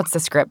 What's the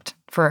script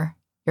for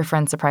your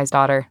friend's surprised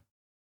daughter?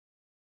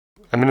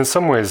 I mean, in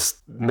some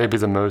ways, maybe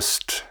the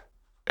most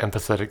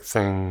empathetic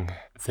thing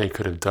they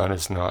could have done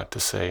is not to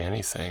say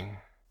anything.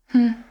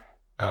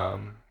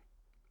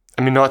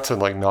 I mean, not to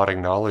like not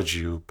acknowledge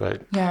you,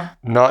 but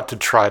not to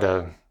try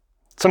to.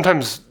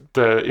 Sometimes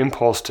the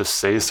impulse to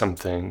say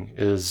something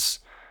is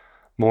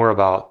more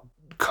about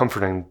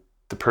comforting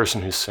the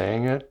person who's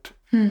saying it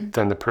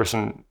than the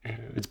person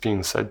it's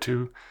being said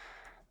to.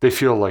 They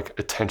feel like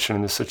a tension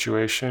in the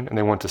situation, and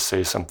they want to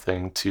say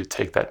something to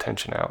take that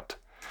tension out.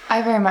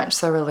 I very much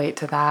so relate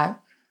to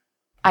that.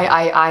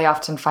 I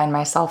often find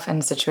myself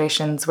in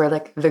situations where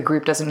like the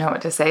group doesn't know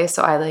what to say,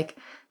 so I like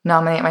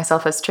nominate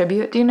myself as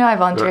tribute. Do you know I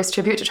volunteer as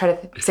tribute to try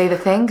to say the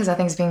thing because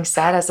nothing's being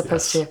said as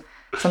opposed to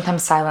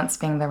sometimes silence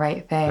being the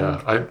right thing.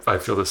 Yeah, I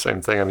feel the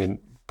same thing. I mean,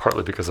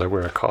 partly because I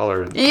wear a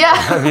collar. Yeah.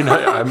 I mean,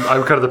 I'm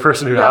kind of the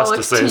person who has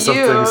to say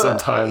something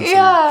sometimes.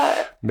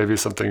 Yeah. Maybe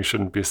something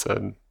shouldn't be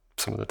said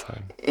some of the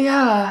time.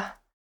 Yeah.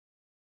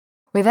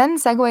 We then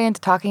segue into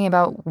talking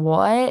about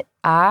what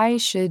I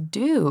should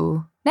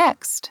do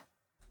next.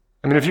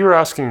 I mean, if you were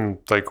asking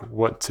like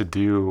what to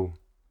do,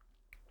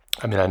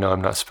 I mean, I know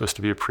I'm not supposed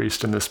to be a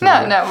priest in this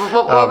moment. No.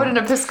 What would an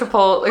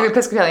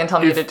Episcopalian tell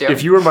me to do?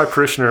 If you were my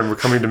parishioner and were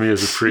coming to me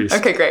as a priest,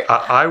 okay, great.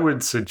 I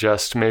would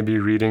suggest maybe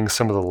reading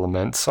some of the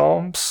lament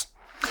psalms.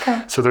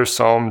 Okay. So there's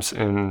psalms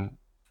in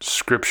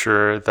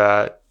Scripture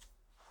that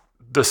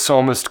the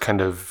psalmist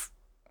kind of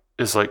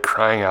is like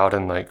crying out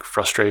in like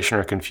frustration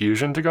or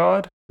confusion to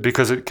God,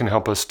 because it can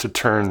help us to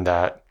turn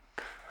that,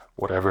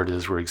 whatever it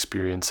is we're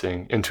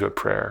experiencing, into a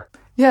prayer.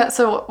 Yeah,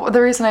 so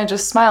the reason I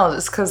just smiled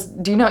is because,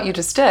 do you know what you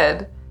just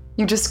did?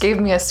 You just gave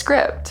me a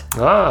script.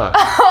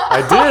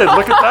 I did.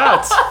 Look at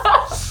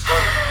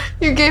that.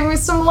 You gave me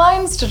some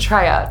lines to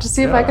try out to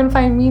see if I can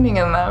find meaning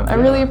in them. I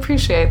really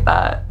appreciate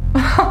that.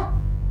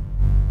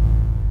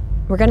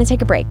 We're going to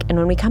take a break, and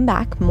when we come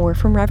back, more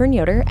from Reverend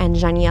Yoder, and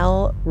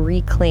Janielle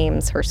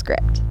reclaims her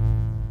script.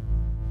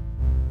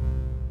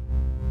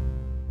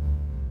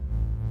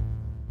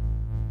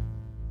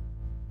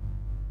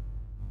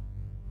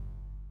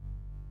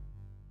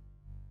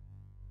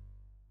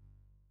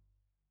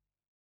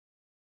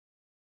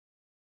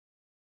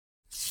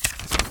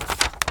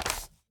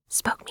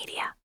 Spoke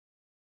Media.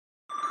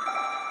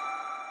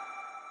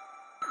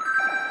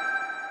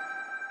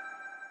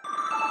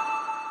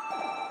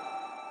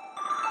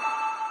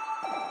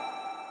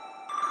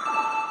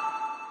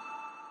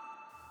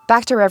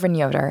 Back to Reverend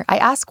Yoder, I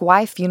ask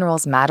why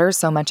funerals matter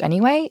so much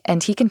anyway,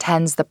 and he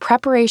contends the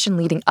preparation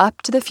leading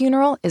up to the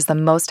funeral is the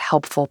most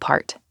helpful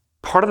part.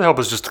 Part of the help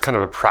is just kind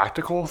of a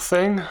practical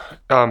thing,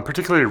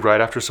 particularly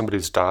right after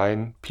somebody's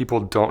died.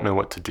 People don't know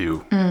what to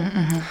do,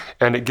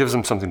 and it gives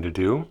them something to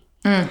do.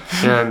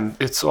 And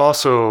it's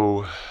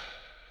also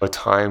a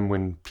time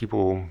when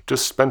people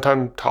just spend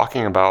time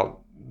talking about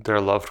their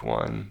loved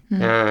one,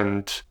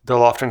 and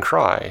they'll often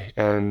cry,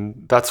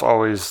 and that's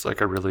always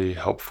like a really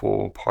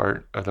helpful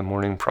part of the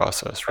mourning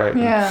process, right?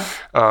 Yeah.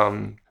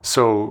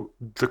 So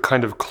the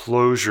kind of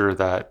closure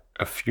that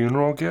a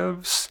funeral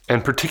gives,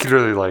 and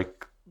particularly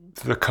like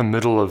the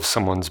committal of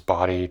someone's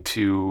body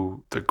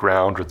to the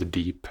ground or the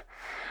deep,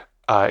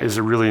 is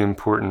a really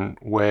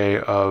important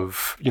way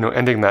of,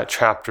 ending that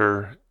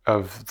chapter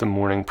of the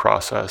mourning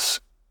process.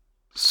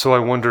 So I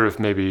wonder if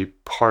maybe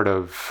part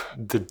of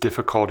the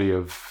difficulty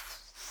of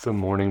the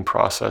mourning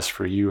process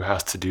for you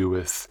has to do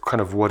with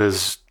kind of what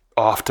is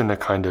often a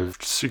kind of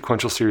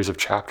sequential series of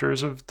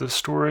chapters of the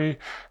story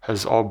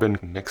has all been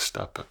mixed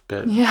up a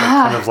bit.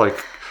 Yeah. It's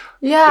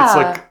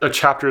like the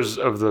chapters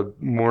of the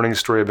mourning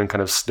story have been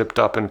kind of snipped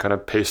up and kind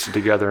of pasted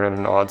together in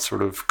an odd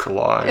sort of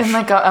collage. In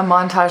like a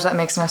montage that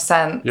makes no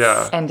sense.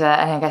 Yeah. And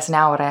I guess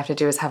now what I have to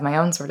do is have my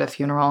own sort of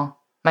funeral,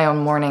 my own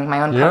mourning,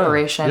 my own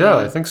preparation. Yeah,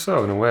 I think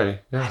so in a way.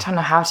 Yeah. I don't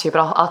know how to, but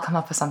I'll come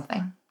up with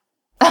something.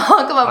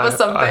 I'll come up with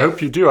something. I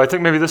hope you do. I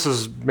think maybe this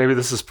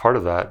is part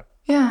of that.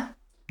 Yeah.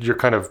 You're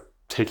kind of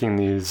taking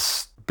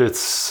these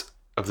bits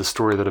of the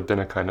story that have been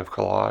a kind of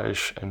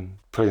collage and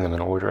putting them in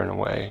order in a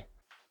way.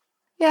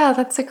 Yeah,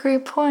 that's a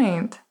great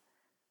point.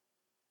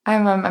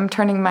 I'm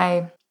turning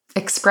my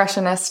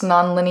expressionist,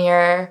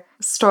 nonlinear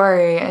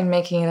story and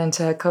making it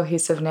into a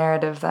cohesive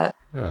narrative that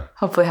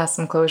hopefully has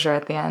some closure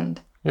at the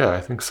end. Yeah,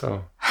 I think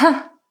so.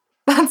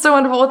 That's so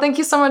wonderful. Well, thank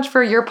you so much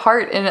for your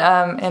part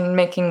in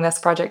making this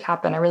project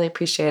happen. I really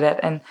appreciate it.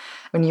 And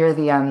when you're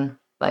the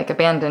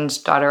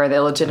abandoned daughter or the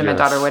illegitimate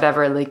daughter,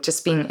 whatever, like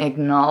just being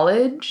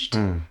acknowledged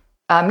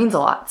means a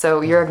lot.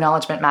 So your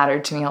acknowledgement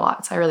mattered to me a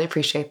lot. So I really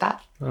appreciate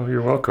that. Oh,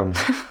 you're welcome.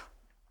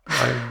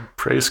 I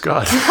praise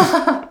God.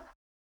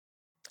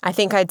 I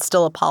think I'd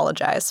still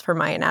apologize for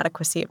my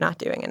inadequacy of not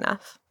doing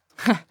enough.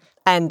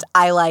 And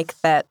I like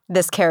that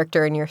this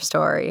character in your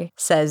story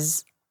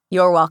says,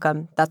 "You're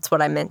welcome. That's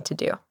what I meant to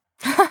do."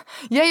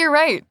 Yeah, you're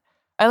right.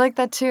 I like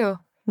that too.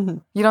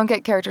 You don't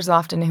get characters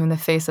often who in the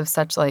face of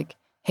such like,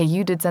 hey,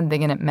 you did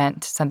something and it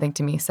meant something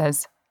to me,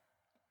 says,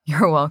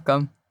 "You're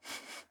welcome."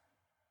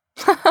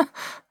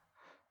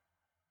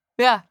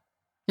 Yeah.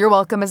 You're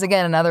welcome is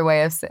again another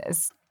way of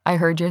says, I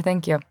heard your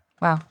thank you.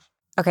 Wow.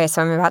 Okay,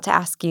 so I'm about to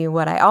ask you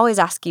what I always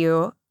ask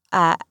you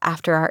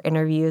after our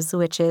interviews,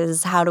 which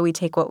is how do we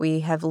take what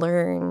we have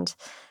learned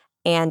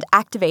and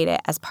activate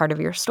it as part of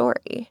your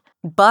story?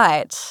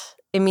 But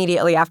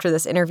immediately after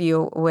this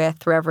interview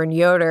with Reverend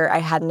Yoder, I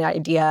had an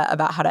idea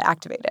about how to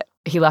activate it.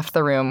 He left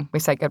the room. We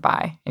said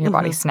goodbye, and your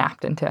body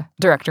snapped into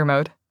director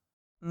mode.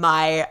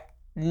 My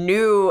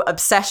new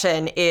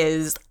obsession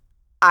is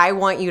I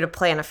want you to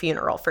plan a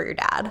funeral for your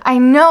dad. I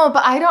know,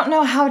 but I don't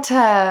know how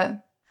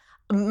to...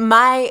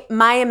 My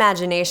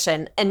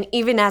imagination, and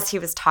even as he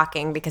was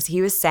talking, because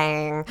he was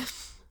saying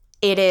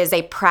it is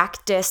a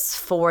practice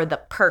for the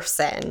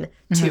person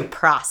to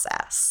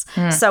process.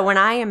 So when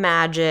I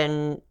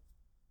imagine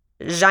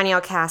Janielle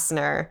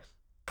Kastner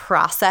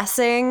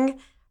processing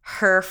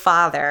her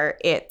father,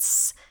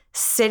 it's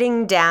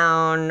sitting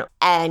down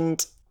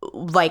and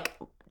like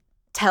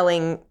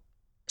telling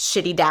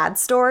shitty dad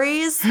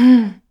stories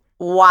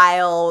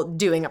while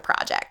doing a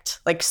project,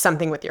 like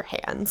something with your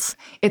hands.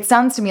 It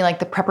sounds to me like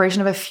the preparation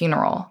of a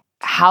funeral,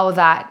 how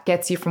that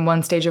gets you from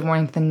one stage of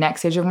mourning to the next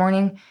stage of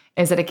mourning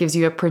is that it gives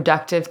you a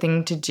productive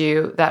thing to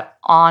do that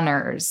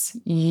honors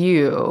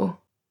you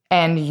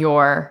and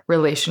your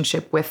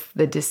relationship with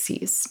the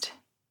deceased.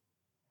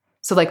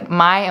 So like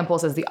my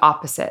impulse is the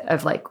opposite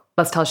of like,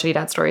 let's tell shitty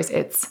dad stories.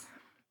 It's,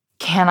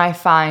 can I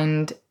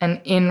find an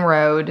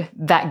inroad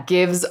that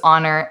gives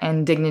honor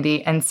and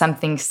dignity and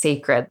something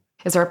sacred?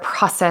 Is there a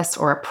process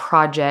or a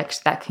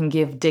project that can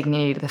give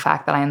dignity to the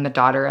fact that I am the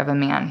daughter of a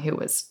man who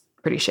was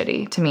pretty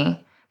shitty to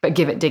me, but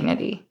give it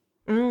dignity?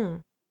 I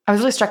was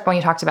really struck when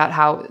you talked about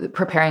how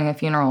preparing a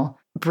funeral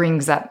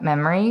brings up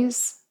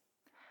memories.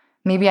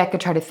 Maybe I could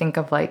try to think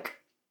of like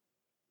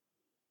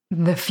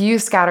the few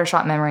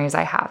scattershot memories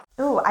I have.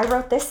 Oh, I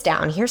wrote this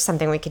down. Here's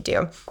something we could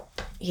do.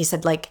 He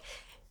said, like,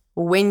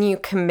 when you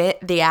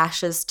commit the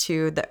ashes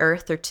to the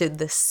earth or to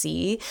the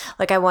sea,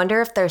 like, I wonder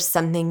if there's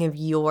something of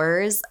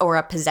yours or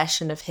a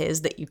possession of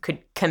his that you could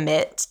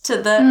commit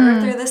to the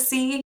earth or the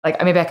sea. Like,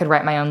 maybe I could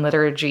write my own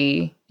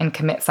liturgy and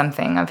commit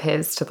something of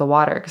his to the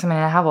water. Because, I mean,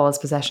 I have all his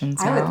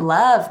possessions now.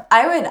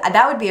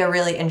 That would be a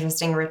really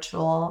interesting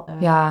ritual.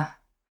 Yeah.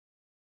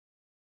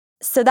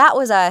 So that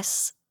was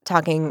us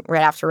talking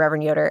right after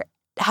Reverend Yoder.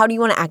 How do you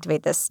want to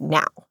activate this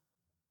now?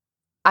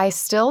 I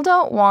still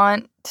don't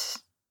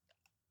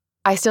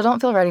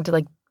feel ready to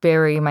like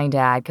bury my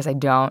dad because I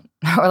don't,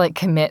 or like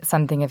commit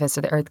something of his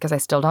to the earth because I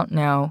still don't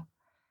know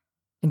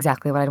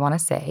exactly what I'd want to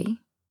say.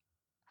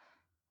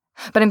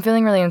 But I'm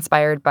feeling really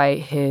inspired by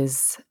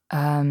his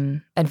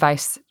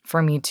advice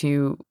for me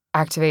to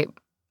activate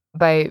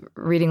by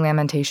reading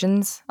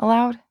Lamentations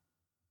aloud,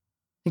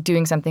 like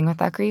doing something with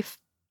that grief.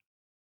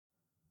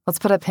 Let's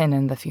put a pin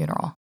in the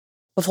funeral.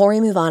 Before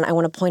we move on, I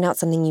want to point out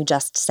something you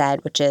just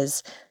said, which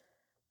is,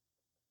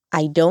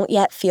 I don't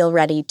yet feel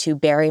ready to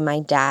bury my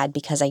dad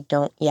because I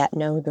don't yet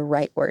know the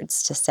right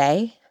words to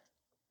say.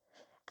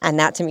 And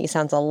that to me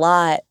sounds a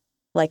lot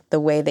like the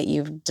way that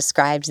you've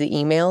described the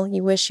email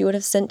you wish you would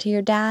have sent to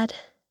your dad,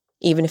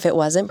 even if it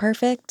wasn't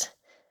perfect.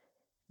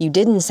 You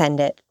didn't send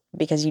it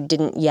because you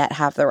didn't yet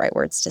have the right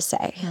words to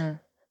say.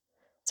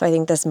 So I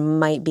think this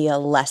might be a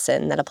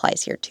lesson that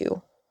applies here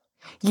too.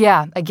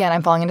 Yeah, again,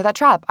 I'm falling into that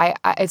trap.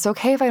 It's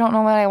okay if I don't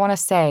know what I want to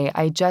say.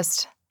 I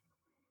just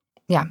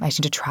need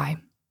to try.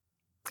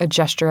 A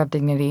gesture of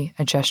dignity,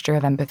 a gesture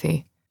of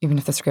empathy, even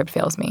if the script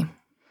fails me.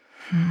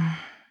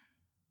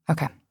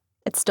 Okay.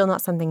 It's still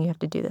not something you have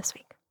to do this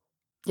week.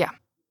 Yeah.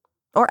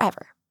 Or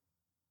ever.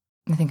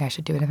 I think I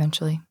should do it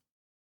eventually.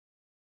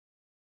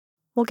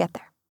 We'll get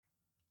there.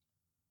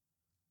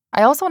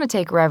 I also want to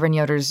take Reverend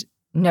Yoder's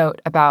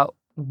note about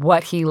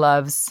what he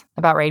loves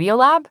about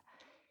Radiolab,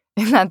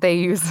 in that they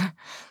use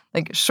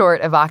like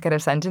short,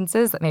 evocative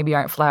sentences that maybe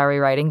aren't flowery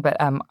writing, but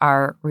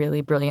are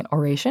really brilliant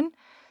oration.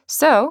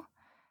 So,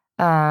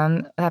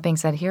 that being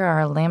said, here are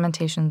our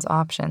Lamentations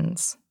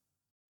options.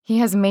 He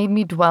has made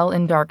me dwell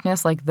in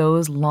darkness like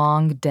those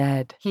long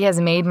dead. He has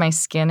made my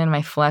skin and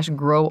my flesh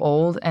grow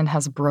old and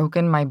has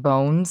broken my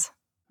bones.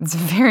 It's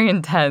very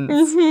intense.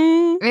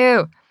 Mm-hmm.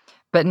 Ew.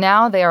 But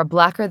now they are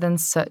blacker than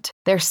soot.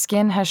 Their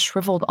skin has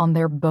shriveled on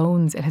their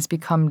bones. It has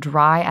become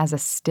dry as a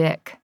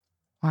stick.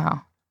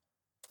 Wow.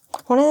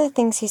 One of the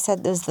things he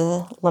said was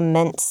the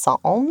lament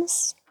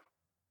psalms.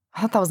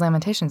 I thought that was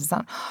Lamentations. It's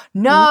not.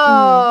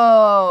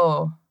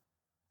 No!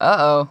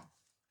 Uh-oh.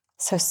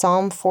 So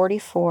Psalm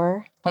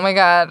 44. Oh my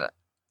God.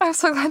 I'm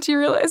so glad you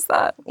realized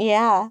that.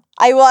 Yeah.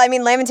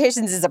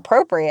 Lamentations is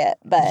appropriate,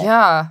 but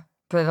Yeah,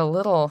 but a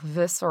little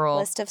visceral.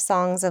 list of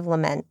songs of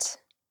lament.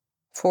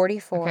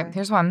 44. Okay,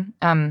 here's one.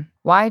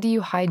 Why do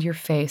you hide your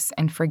face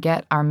and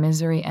forget our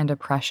misery and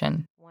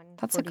oppression?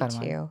 That's a good one.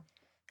 142.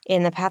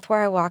 In the path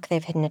where I walk,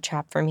 they've hidden a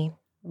trap for me.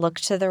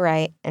 Look to the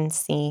right and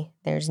see.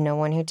 There's no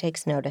one who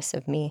takes notice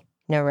of me.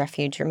 No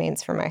refuge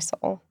remains for my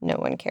soul. No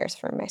one cares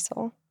for my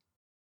soul.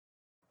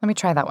 Let me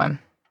try that one.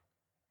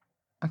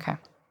 Okay.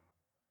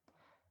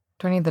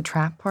 Do I need the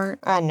trap part?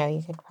 No,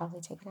 you could probably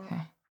take it out.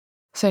 Okay.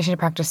 So I should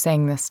practice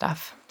saying this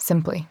stuff,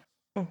 simply.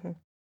 Mm-hmm.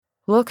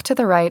 Look to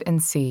the right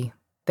and see.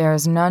 There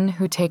is none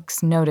who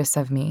takes notice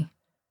of me.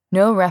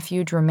 No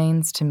refuge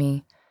remains to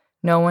me.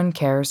 No one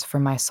cares for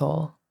my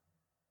soul.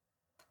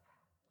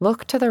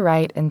 Look to the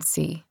right and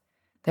see.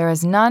 There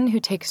is none who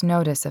takes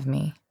notice of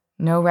me.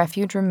 No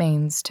refuge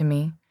remains to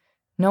me.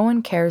 No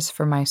one cares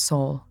for my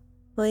soul.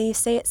 Well, you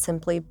say it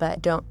simply,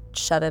 but don't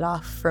shut it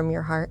off from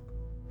your heart.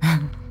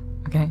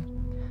 Okay.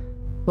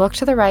 Look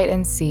to the right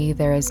and see.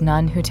 There is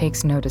none who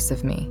takes notice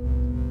of me.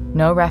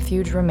 No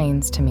refuge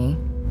remains to me.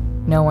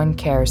 No one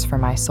cares for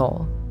my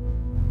soul.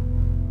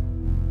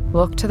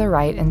 Look to the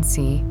right and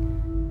see.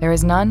 There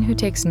is none who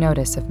takes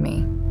notice of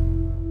me.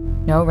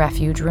 No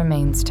refuge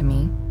remains to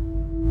me.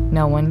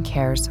 No one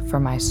cares for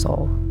my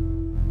soul.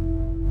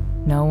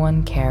 No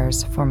one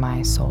cares for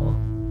my soul.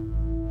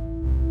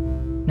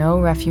 No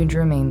refuge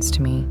remains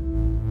to me.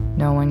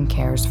 No one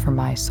cares for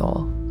my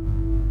soul.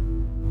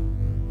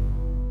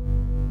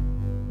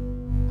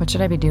 What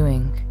should I be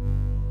doing?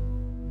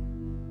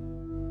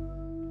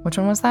 Which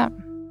one was that?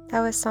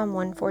 That was Psalm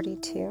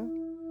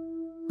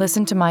 142.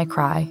 Listen to my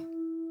cry,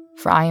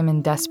 for I am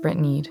in desperate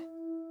need.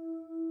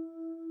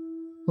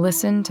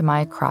 Listen to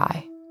my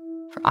cry,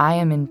 for I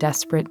am in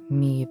desperate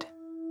need.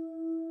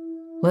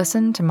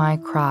 Listen to my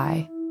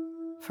cry,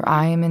 for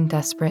I am in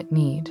desperate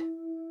need.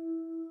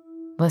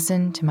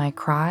 Listen to my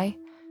cry,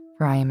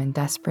 for I am in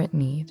desperate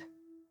need.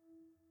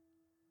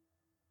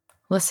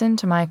 Listen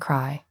to my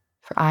cry,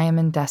 for I am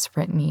in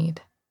desperate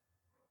need.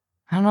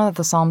 I don't know that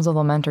the Psalms of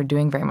Lament are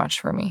doing very much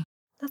for me.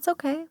 That's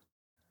okay.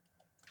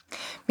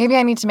 Maybe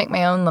I need to make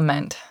my own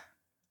lament.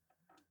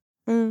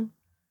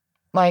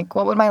 Like,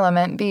 what would my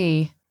lament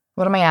be?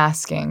 What am I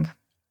asking?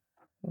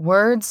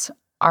 Words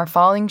are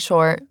falling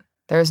short.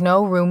 There's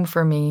no room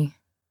for me.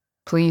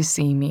 Please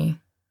see me.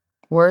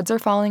 Words are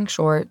falling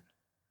short.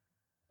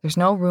 There's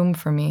no room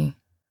for me.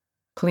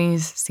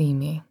 Please see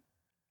me.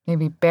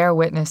 Maybe bear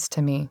witness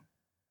to me.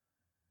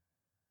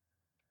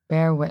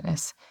 Bear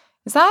witness.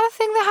 Is that a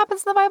thing that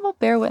happens in the Bible?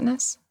 Bear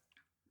witness?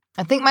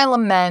 I think my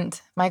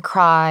lament, my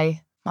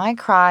cry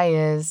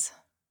is,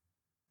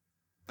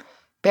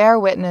 bear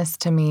witness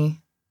to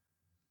me,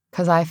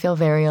 because I feel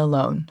very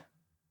alone.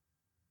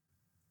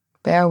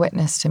 Bear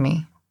witness to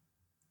me,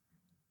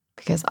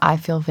 because I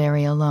feel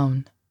very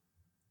alone.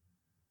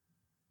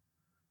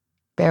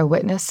 Bear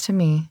witness to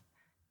me,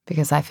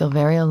 because I feel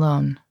very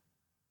alone.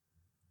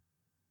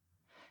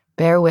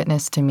 Bear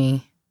witness to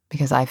me,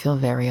 because I feel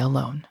very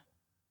alone.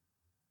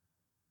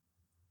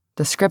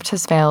 The script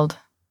has failed.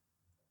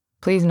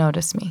 Please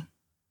notice me.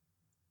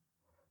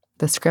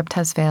 The script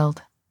has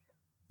failed.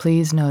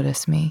 Please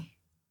notice me.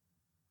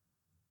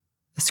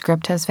 The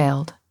script has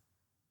failed.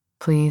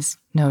 Please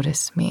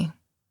notice me.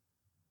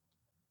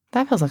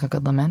 That feels like a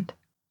good lament.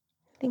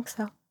 I think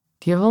so.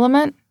 Do you have a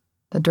lament?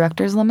 The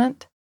director's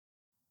lament?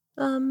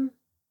 All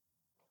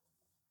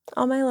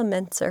my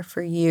laments are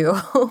for you.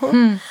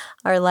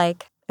 Are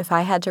like, if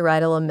I had to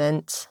write a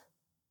lament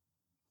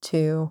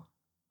to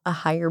a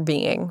higher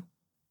being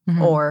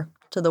or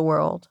to the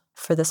world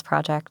for this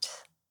project,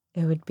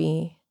 it would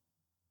be,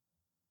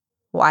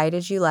 why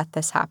did you let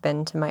this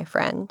happen to my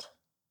friend?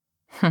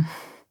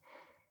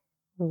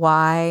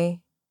 Why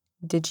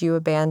did you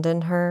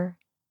abandon her?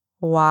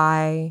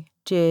 Why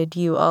did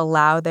you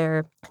allow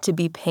there to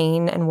be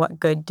pain, and what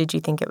good did you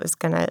think it was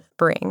going to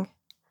bring?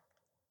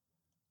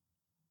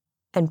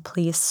 And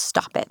please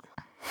stop it.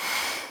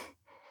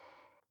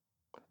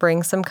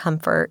 Bring some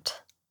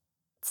comfort.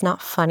 It's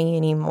not funny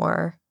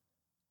anymore.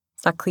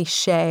 It's not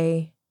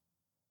cliche.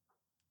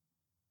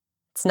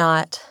 It's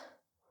not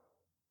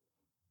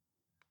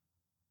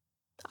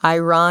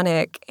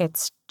ironic.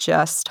 It's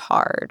just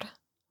hard.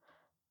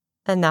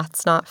 And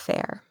that's not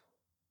fair.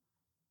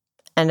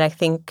 And I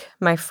think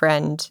my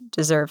friend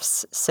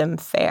deserves some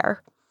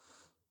fair.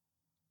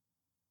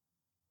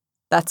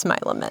 That's my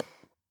lament.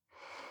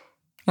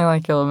 I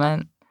like your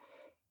lament.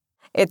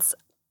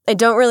 I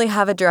don't really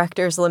have a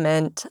director's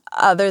lament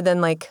other than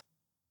like,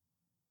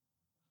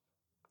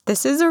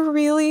 this is a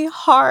really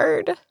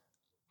hard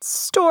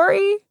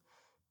story.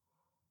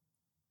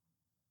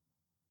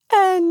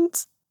 And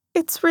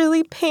it's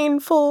really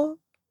painful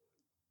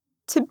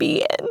to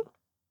be in.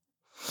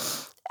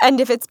 And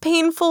if it's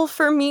painful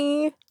for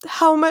me,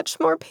 how much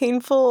more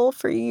painful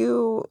for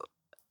you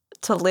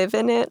to live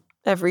in it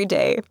every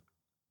day.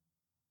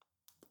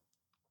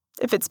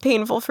 If it's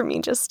painful for me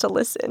just to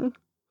listen.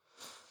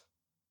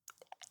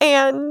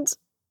 And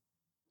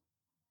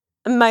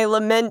my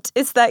lament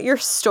is that your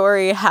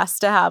story has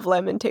to have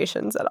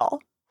lamentations at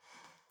all.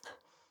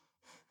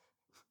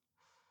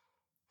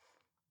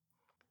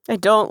 I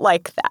don't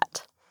like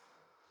that.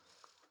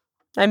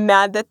 I'm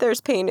mad that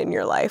there's pain in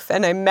your life,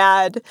 and I'm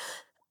mad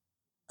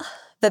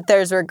that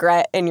there's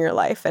regret in your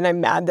life, and I'm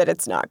mad that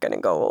it's not going to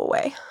go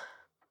away.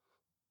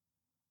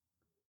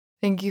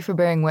 Thank you for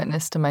bearing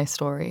witness to my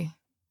story.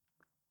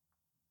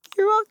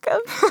 You're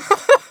welcome.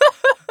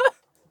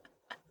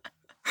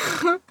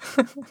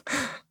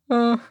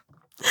 I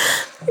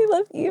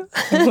love you.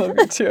 I love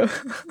you too.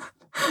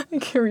 I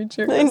can't reach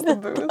you across the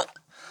booth.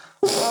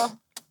 Oh,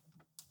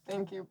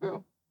 thank you,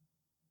 Boo.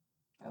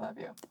 I love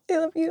you. I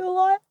love you a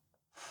lot.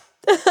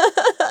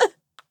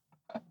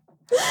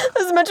 It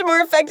was much more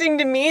affecting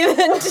to me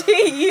than to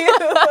you.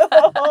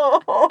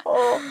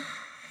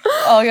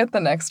 I'll get the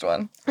next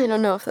one. I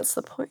don't know if that's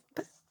the point,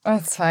 but...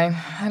 That's fine.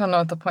 I don't know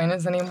what the point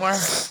is anymore.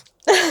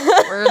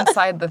 We're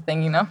inside the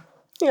thing, you know?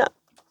 Yeah.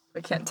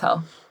 I can't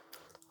tell.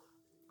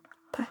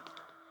 Bye.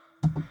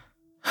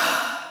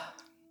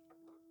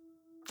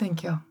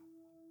 Thank you.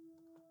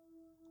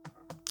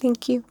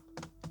 Thank you.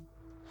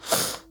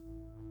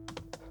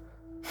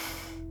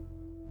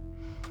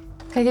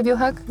 Can I give you a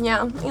hug? Yeah,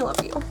 I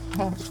love you.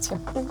 Oh, me too.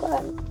 I'm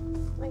glad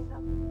I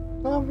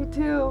have. Oh, me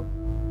too.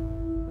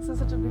 This is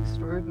such an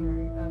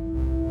extraordinary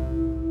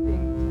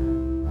thing to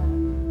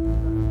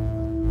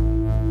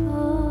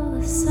All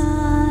the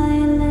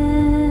silence,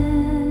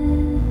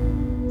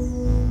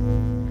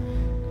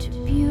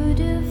 too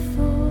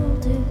beautiful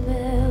to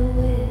bear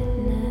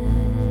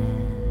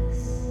witness.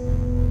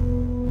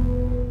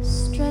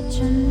 Stretch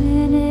a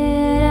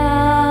minute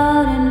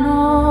out and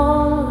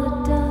all the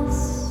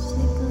dust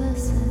it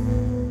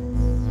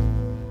glistens,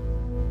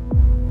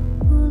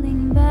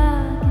 pulling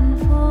back and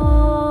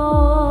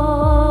forth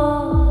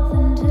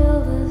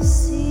until the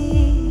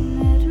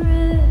seam it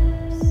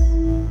rips,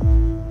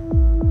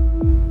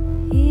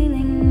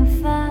 healing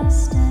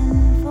fast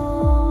and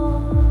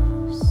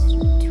forced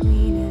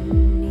between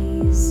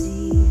an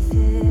easy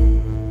fix.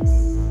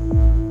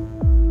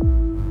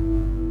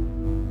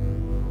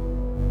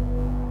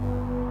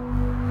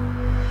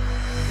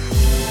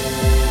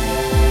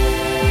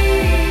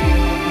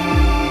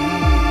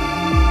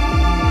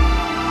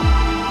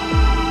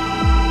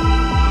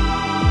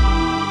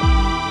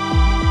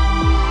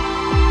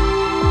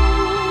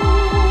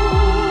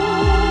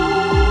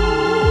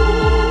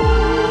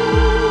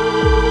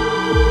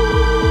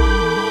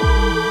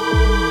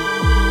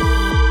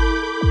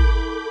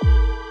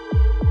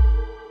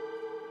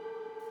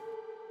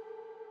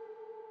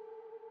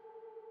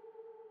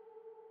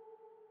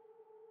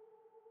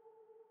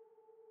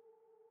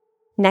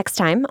 Next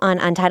time on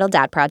Untitled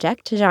Dad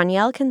Project,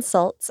 Janielle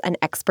consults an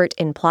expert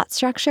in plot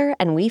structure,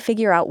 and we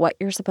figure out what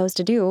you're supposed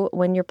to do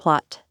when your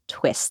plot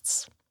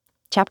twists.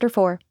 Chapter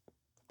 4,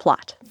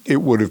 Plot.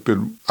 It would have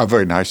been a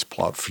very nice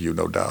plot for you,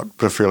 no doubt,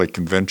 but a fairly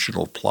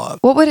conventional plot.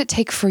 What would it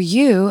take for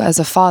you as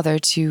a father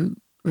to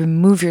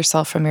remove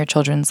yourself from your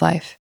children's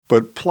life?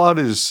 But plot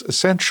is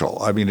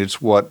essential. I mean, it's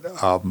what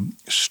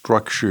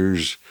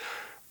structures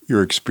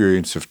your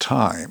experience of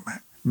time.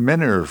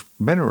 Men are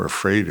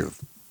afraid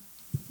of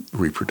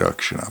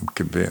reproduction, I'm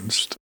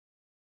convinced.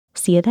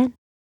 See you then.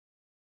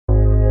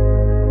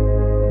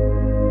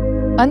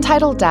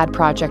 Untitled Dad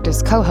Project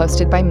is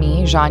co-hosted by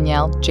me,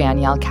 Janielle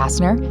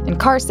Kastner, and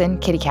Carson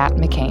Kitty Cat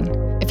McCain.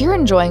 If you're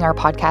enjoying our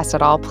podcast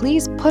at all,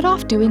 please put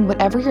off doing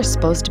whatever you're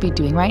supposed to be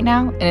doing right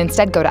now and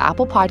instead go to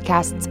Apple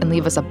Podcasts and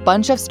leave us a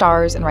bunch of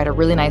stars and write a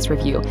really nice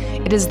review.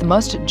 It is the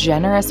most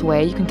generous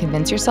way you can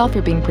convince yourself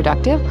you're being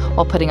productive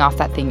while putting off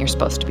that thing you're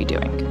supposed to be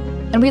doing.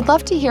 And we'd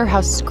love to hear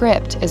how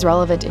script is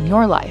relevant in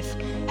your life.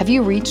 Have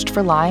you reached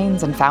for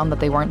lines and found that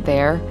they weren't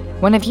there?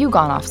 When have you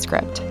gone off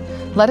script?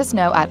 Let us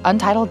know at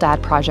Untitled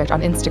Dad Project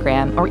on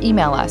Instagram or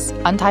email us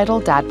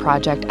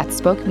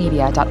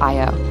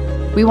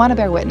untitleddadproject@spokemedia.io. We want to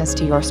bear witness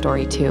to your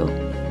story too.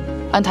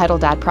 Untitled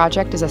Dad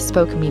Project is a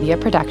Spoke Media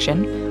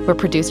production. We're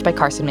produced by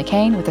Carson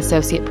McCain with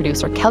associate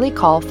producer Kelly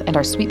Kolf and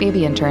our sweet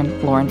baby intern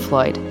Lauren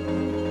Floyd.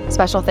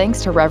 Special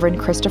thanks to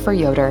Reverend Christopher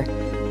Yoder.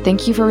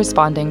 Thank you for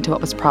responding to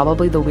what was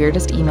probably the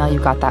weirdest email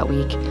you got that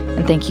week,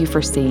 and thank you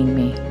for seeing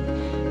me.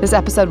 This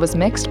episode was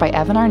mixed by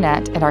Evan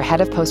Arnett, and our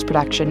head of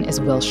post-production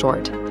is Will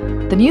Short.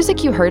 The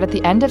music you heard at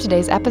the end of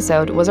today's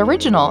episode was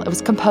original. It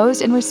was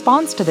composed in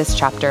response to this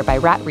chapter by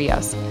Rat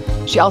Rios.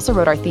 She also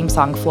wrote our theme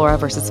song, Flora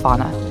vs.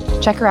 Fauna.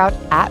 Check her out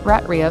at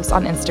Rat Rios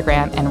on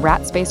Instagram and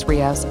Ratspace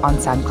Rios on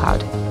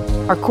SoundCloud.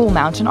 Our cool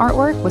mountain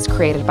artwork was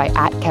created by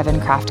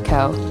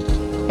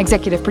 @KevinCraftCo.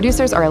 Executive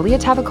producers are Aaliyah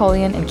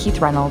Tavakolian and Keith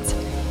Reynolds.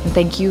 And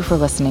thank you for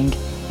listening.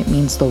 It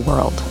means the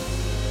world.